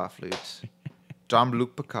 Fuck Starfleet.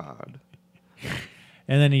 Jean-Luc Picard.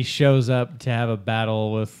 and then he shows up to have a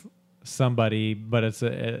battle with somebody, but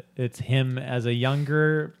it's him as a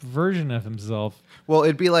younger version of himself. Well,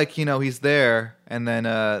 it'd be like, he's there, and then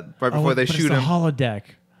right before they shoot him. Holodeck.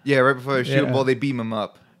 Yeah, right before they shoot him, well, they beam him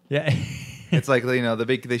up. Yeah. It's like,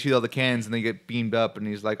 they shoot all the cans and they get beamed up, and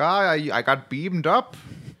he's like, I got beamed up.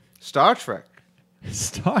 Star Trek.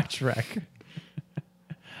 Star Trek.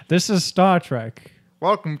 This is Star Trek.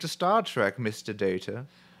 Welcome to Star Trek, Mr. Data.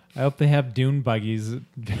 I hope they have dune buggies.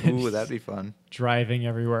 Ooh, that'd be fun. Driving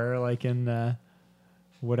everywhere, like in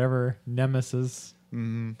whatever Nemesis.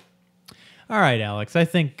 Mm-hmm. All right, Alex. I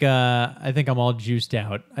think I'm all juiced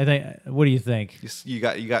out. What do you think? You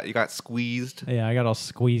got squeezed. Yeah, I got all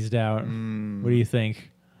squeezed out. What do you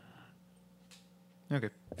think? Okay.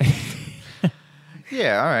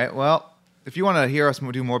 Yeah. All right. Well, if you want to hear us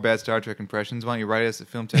do more bad Star Trek impressions, why don't you write us at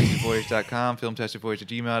filmtasticvoyage.com,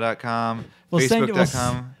 filmtasticvoyage@gmail.com,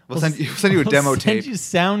 facebook.com. We'll send you a demo tape. Send you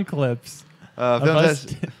sound clips.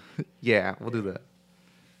 Yeah, we'll do that.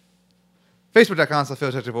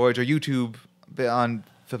 Facebook.com/filmtasticvoyage or YouTube on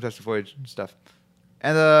Filmtastic Voyage stuff.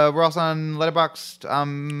 And we're also on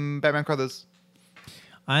Letterboxd. Batman Crothers.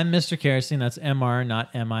 I'm Mr. Kerosene. That's MR,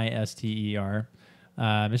 not MISTER.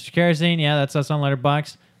 Mr. Kerosene, yeah, that's us on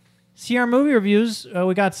Letterboxd. See our movie reviews.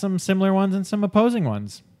 We got some similar ones and some opposing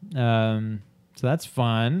ones. So that's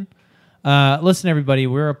fun. Listen, everybody,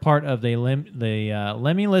 we're a part of the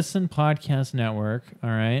Let Me Listen podcast network. All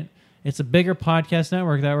right, it's a bigger podcast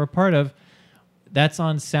network that we're part of. That's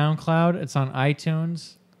on SoundCloud. It's on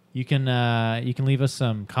iTunes. You can leave us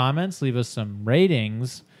some comments, leave us some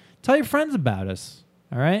ratings. Tell your friends about us.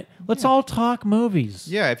 All right, let's all talk movies.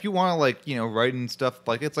 Yeah, if you want to write in stuff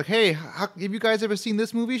like it's like, hey, have you guys ever seen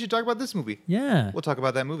this movie? You should talk about this movie. Yeah, we'll talk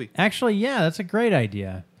about that movie. Actually, yeah, that's a great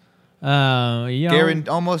idea.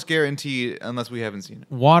 Almost guaranteed, unless we haven't seen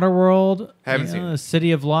it. Waterworld. Haven't seen it. The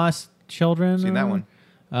City of Lost Children. Seen that one.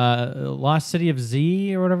 Lost City of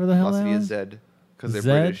Z or whatever the hell. Lost City of Z, because they're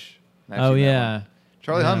British. Oh yeah.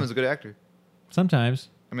 Charlie Hunnam is a good actor. Sometimes.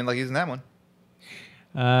 I mean, like he's in that one.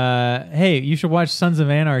 Hey, you should watch Sons of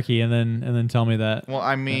Anarchy and then tell me that. Well,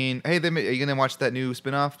 I mean, hey, are you gonna watch that new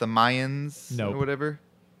spinoff, The Mayans? Nope. Or whatever?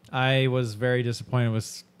 I was very disappointed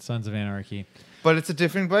with Sons of Anarchy. But it's a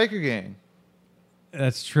different biker gang.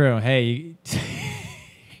 That's true. Hey.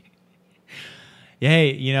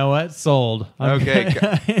 Hey, you know what? Sold.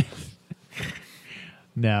 Okay.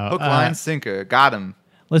 No. Hook, line, sinker. Got him.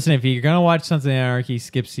 Listen, if you're going to watch Sons of Anarchy,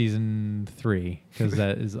 skip season 3, because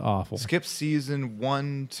that is awful. Skip season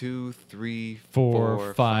 1, 2, 3,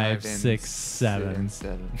 4, 5, and 6, 7.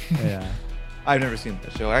 Yeah. I've never seen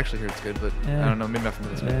that show. I actually heard it's good, but I don't know. Maybe not from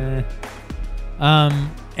this one.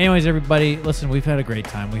 Anyways, everybody, listen, we've had a great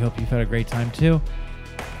time. We hope you've had a great time, too.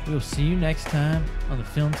 We'll see you next time on the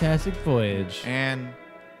Filmtastic Voyage. And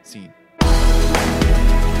scene.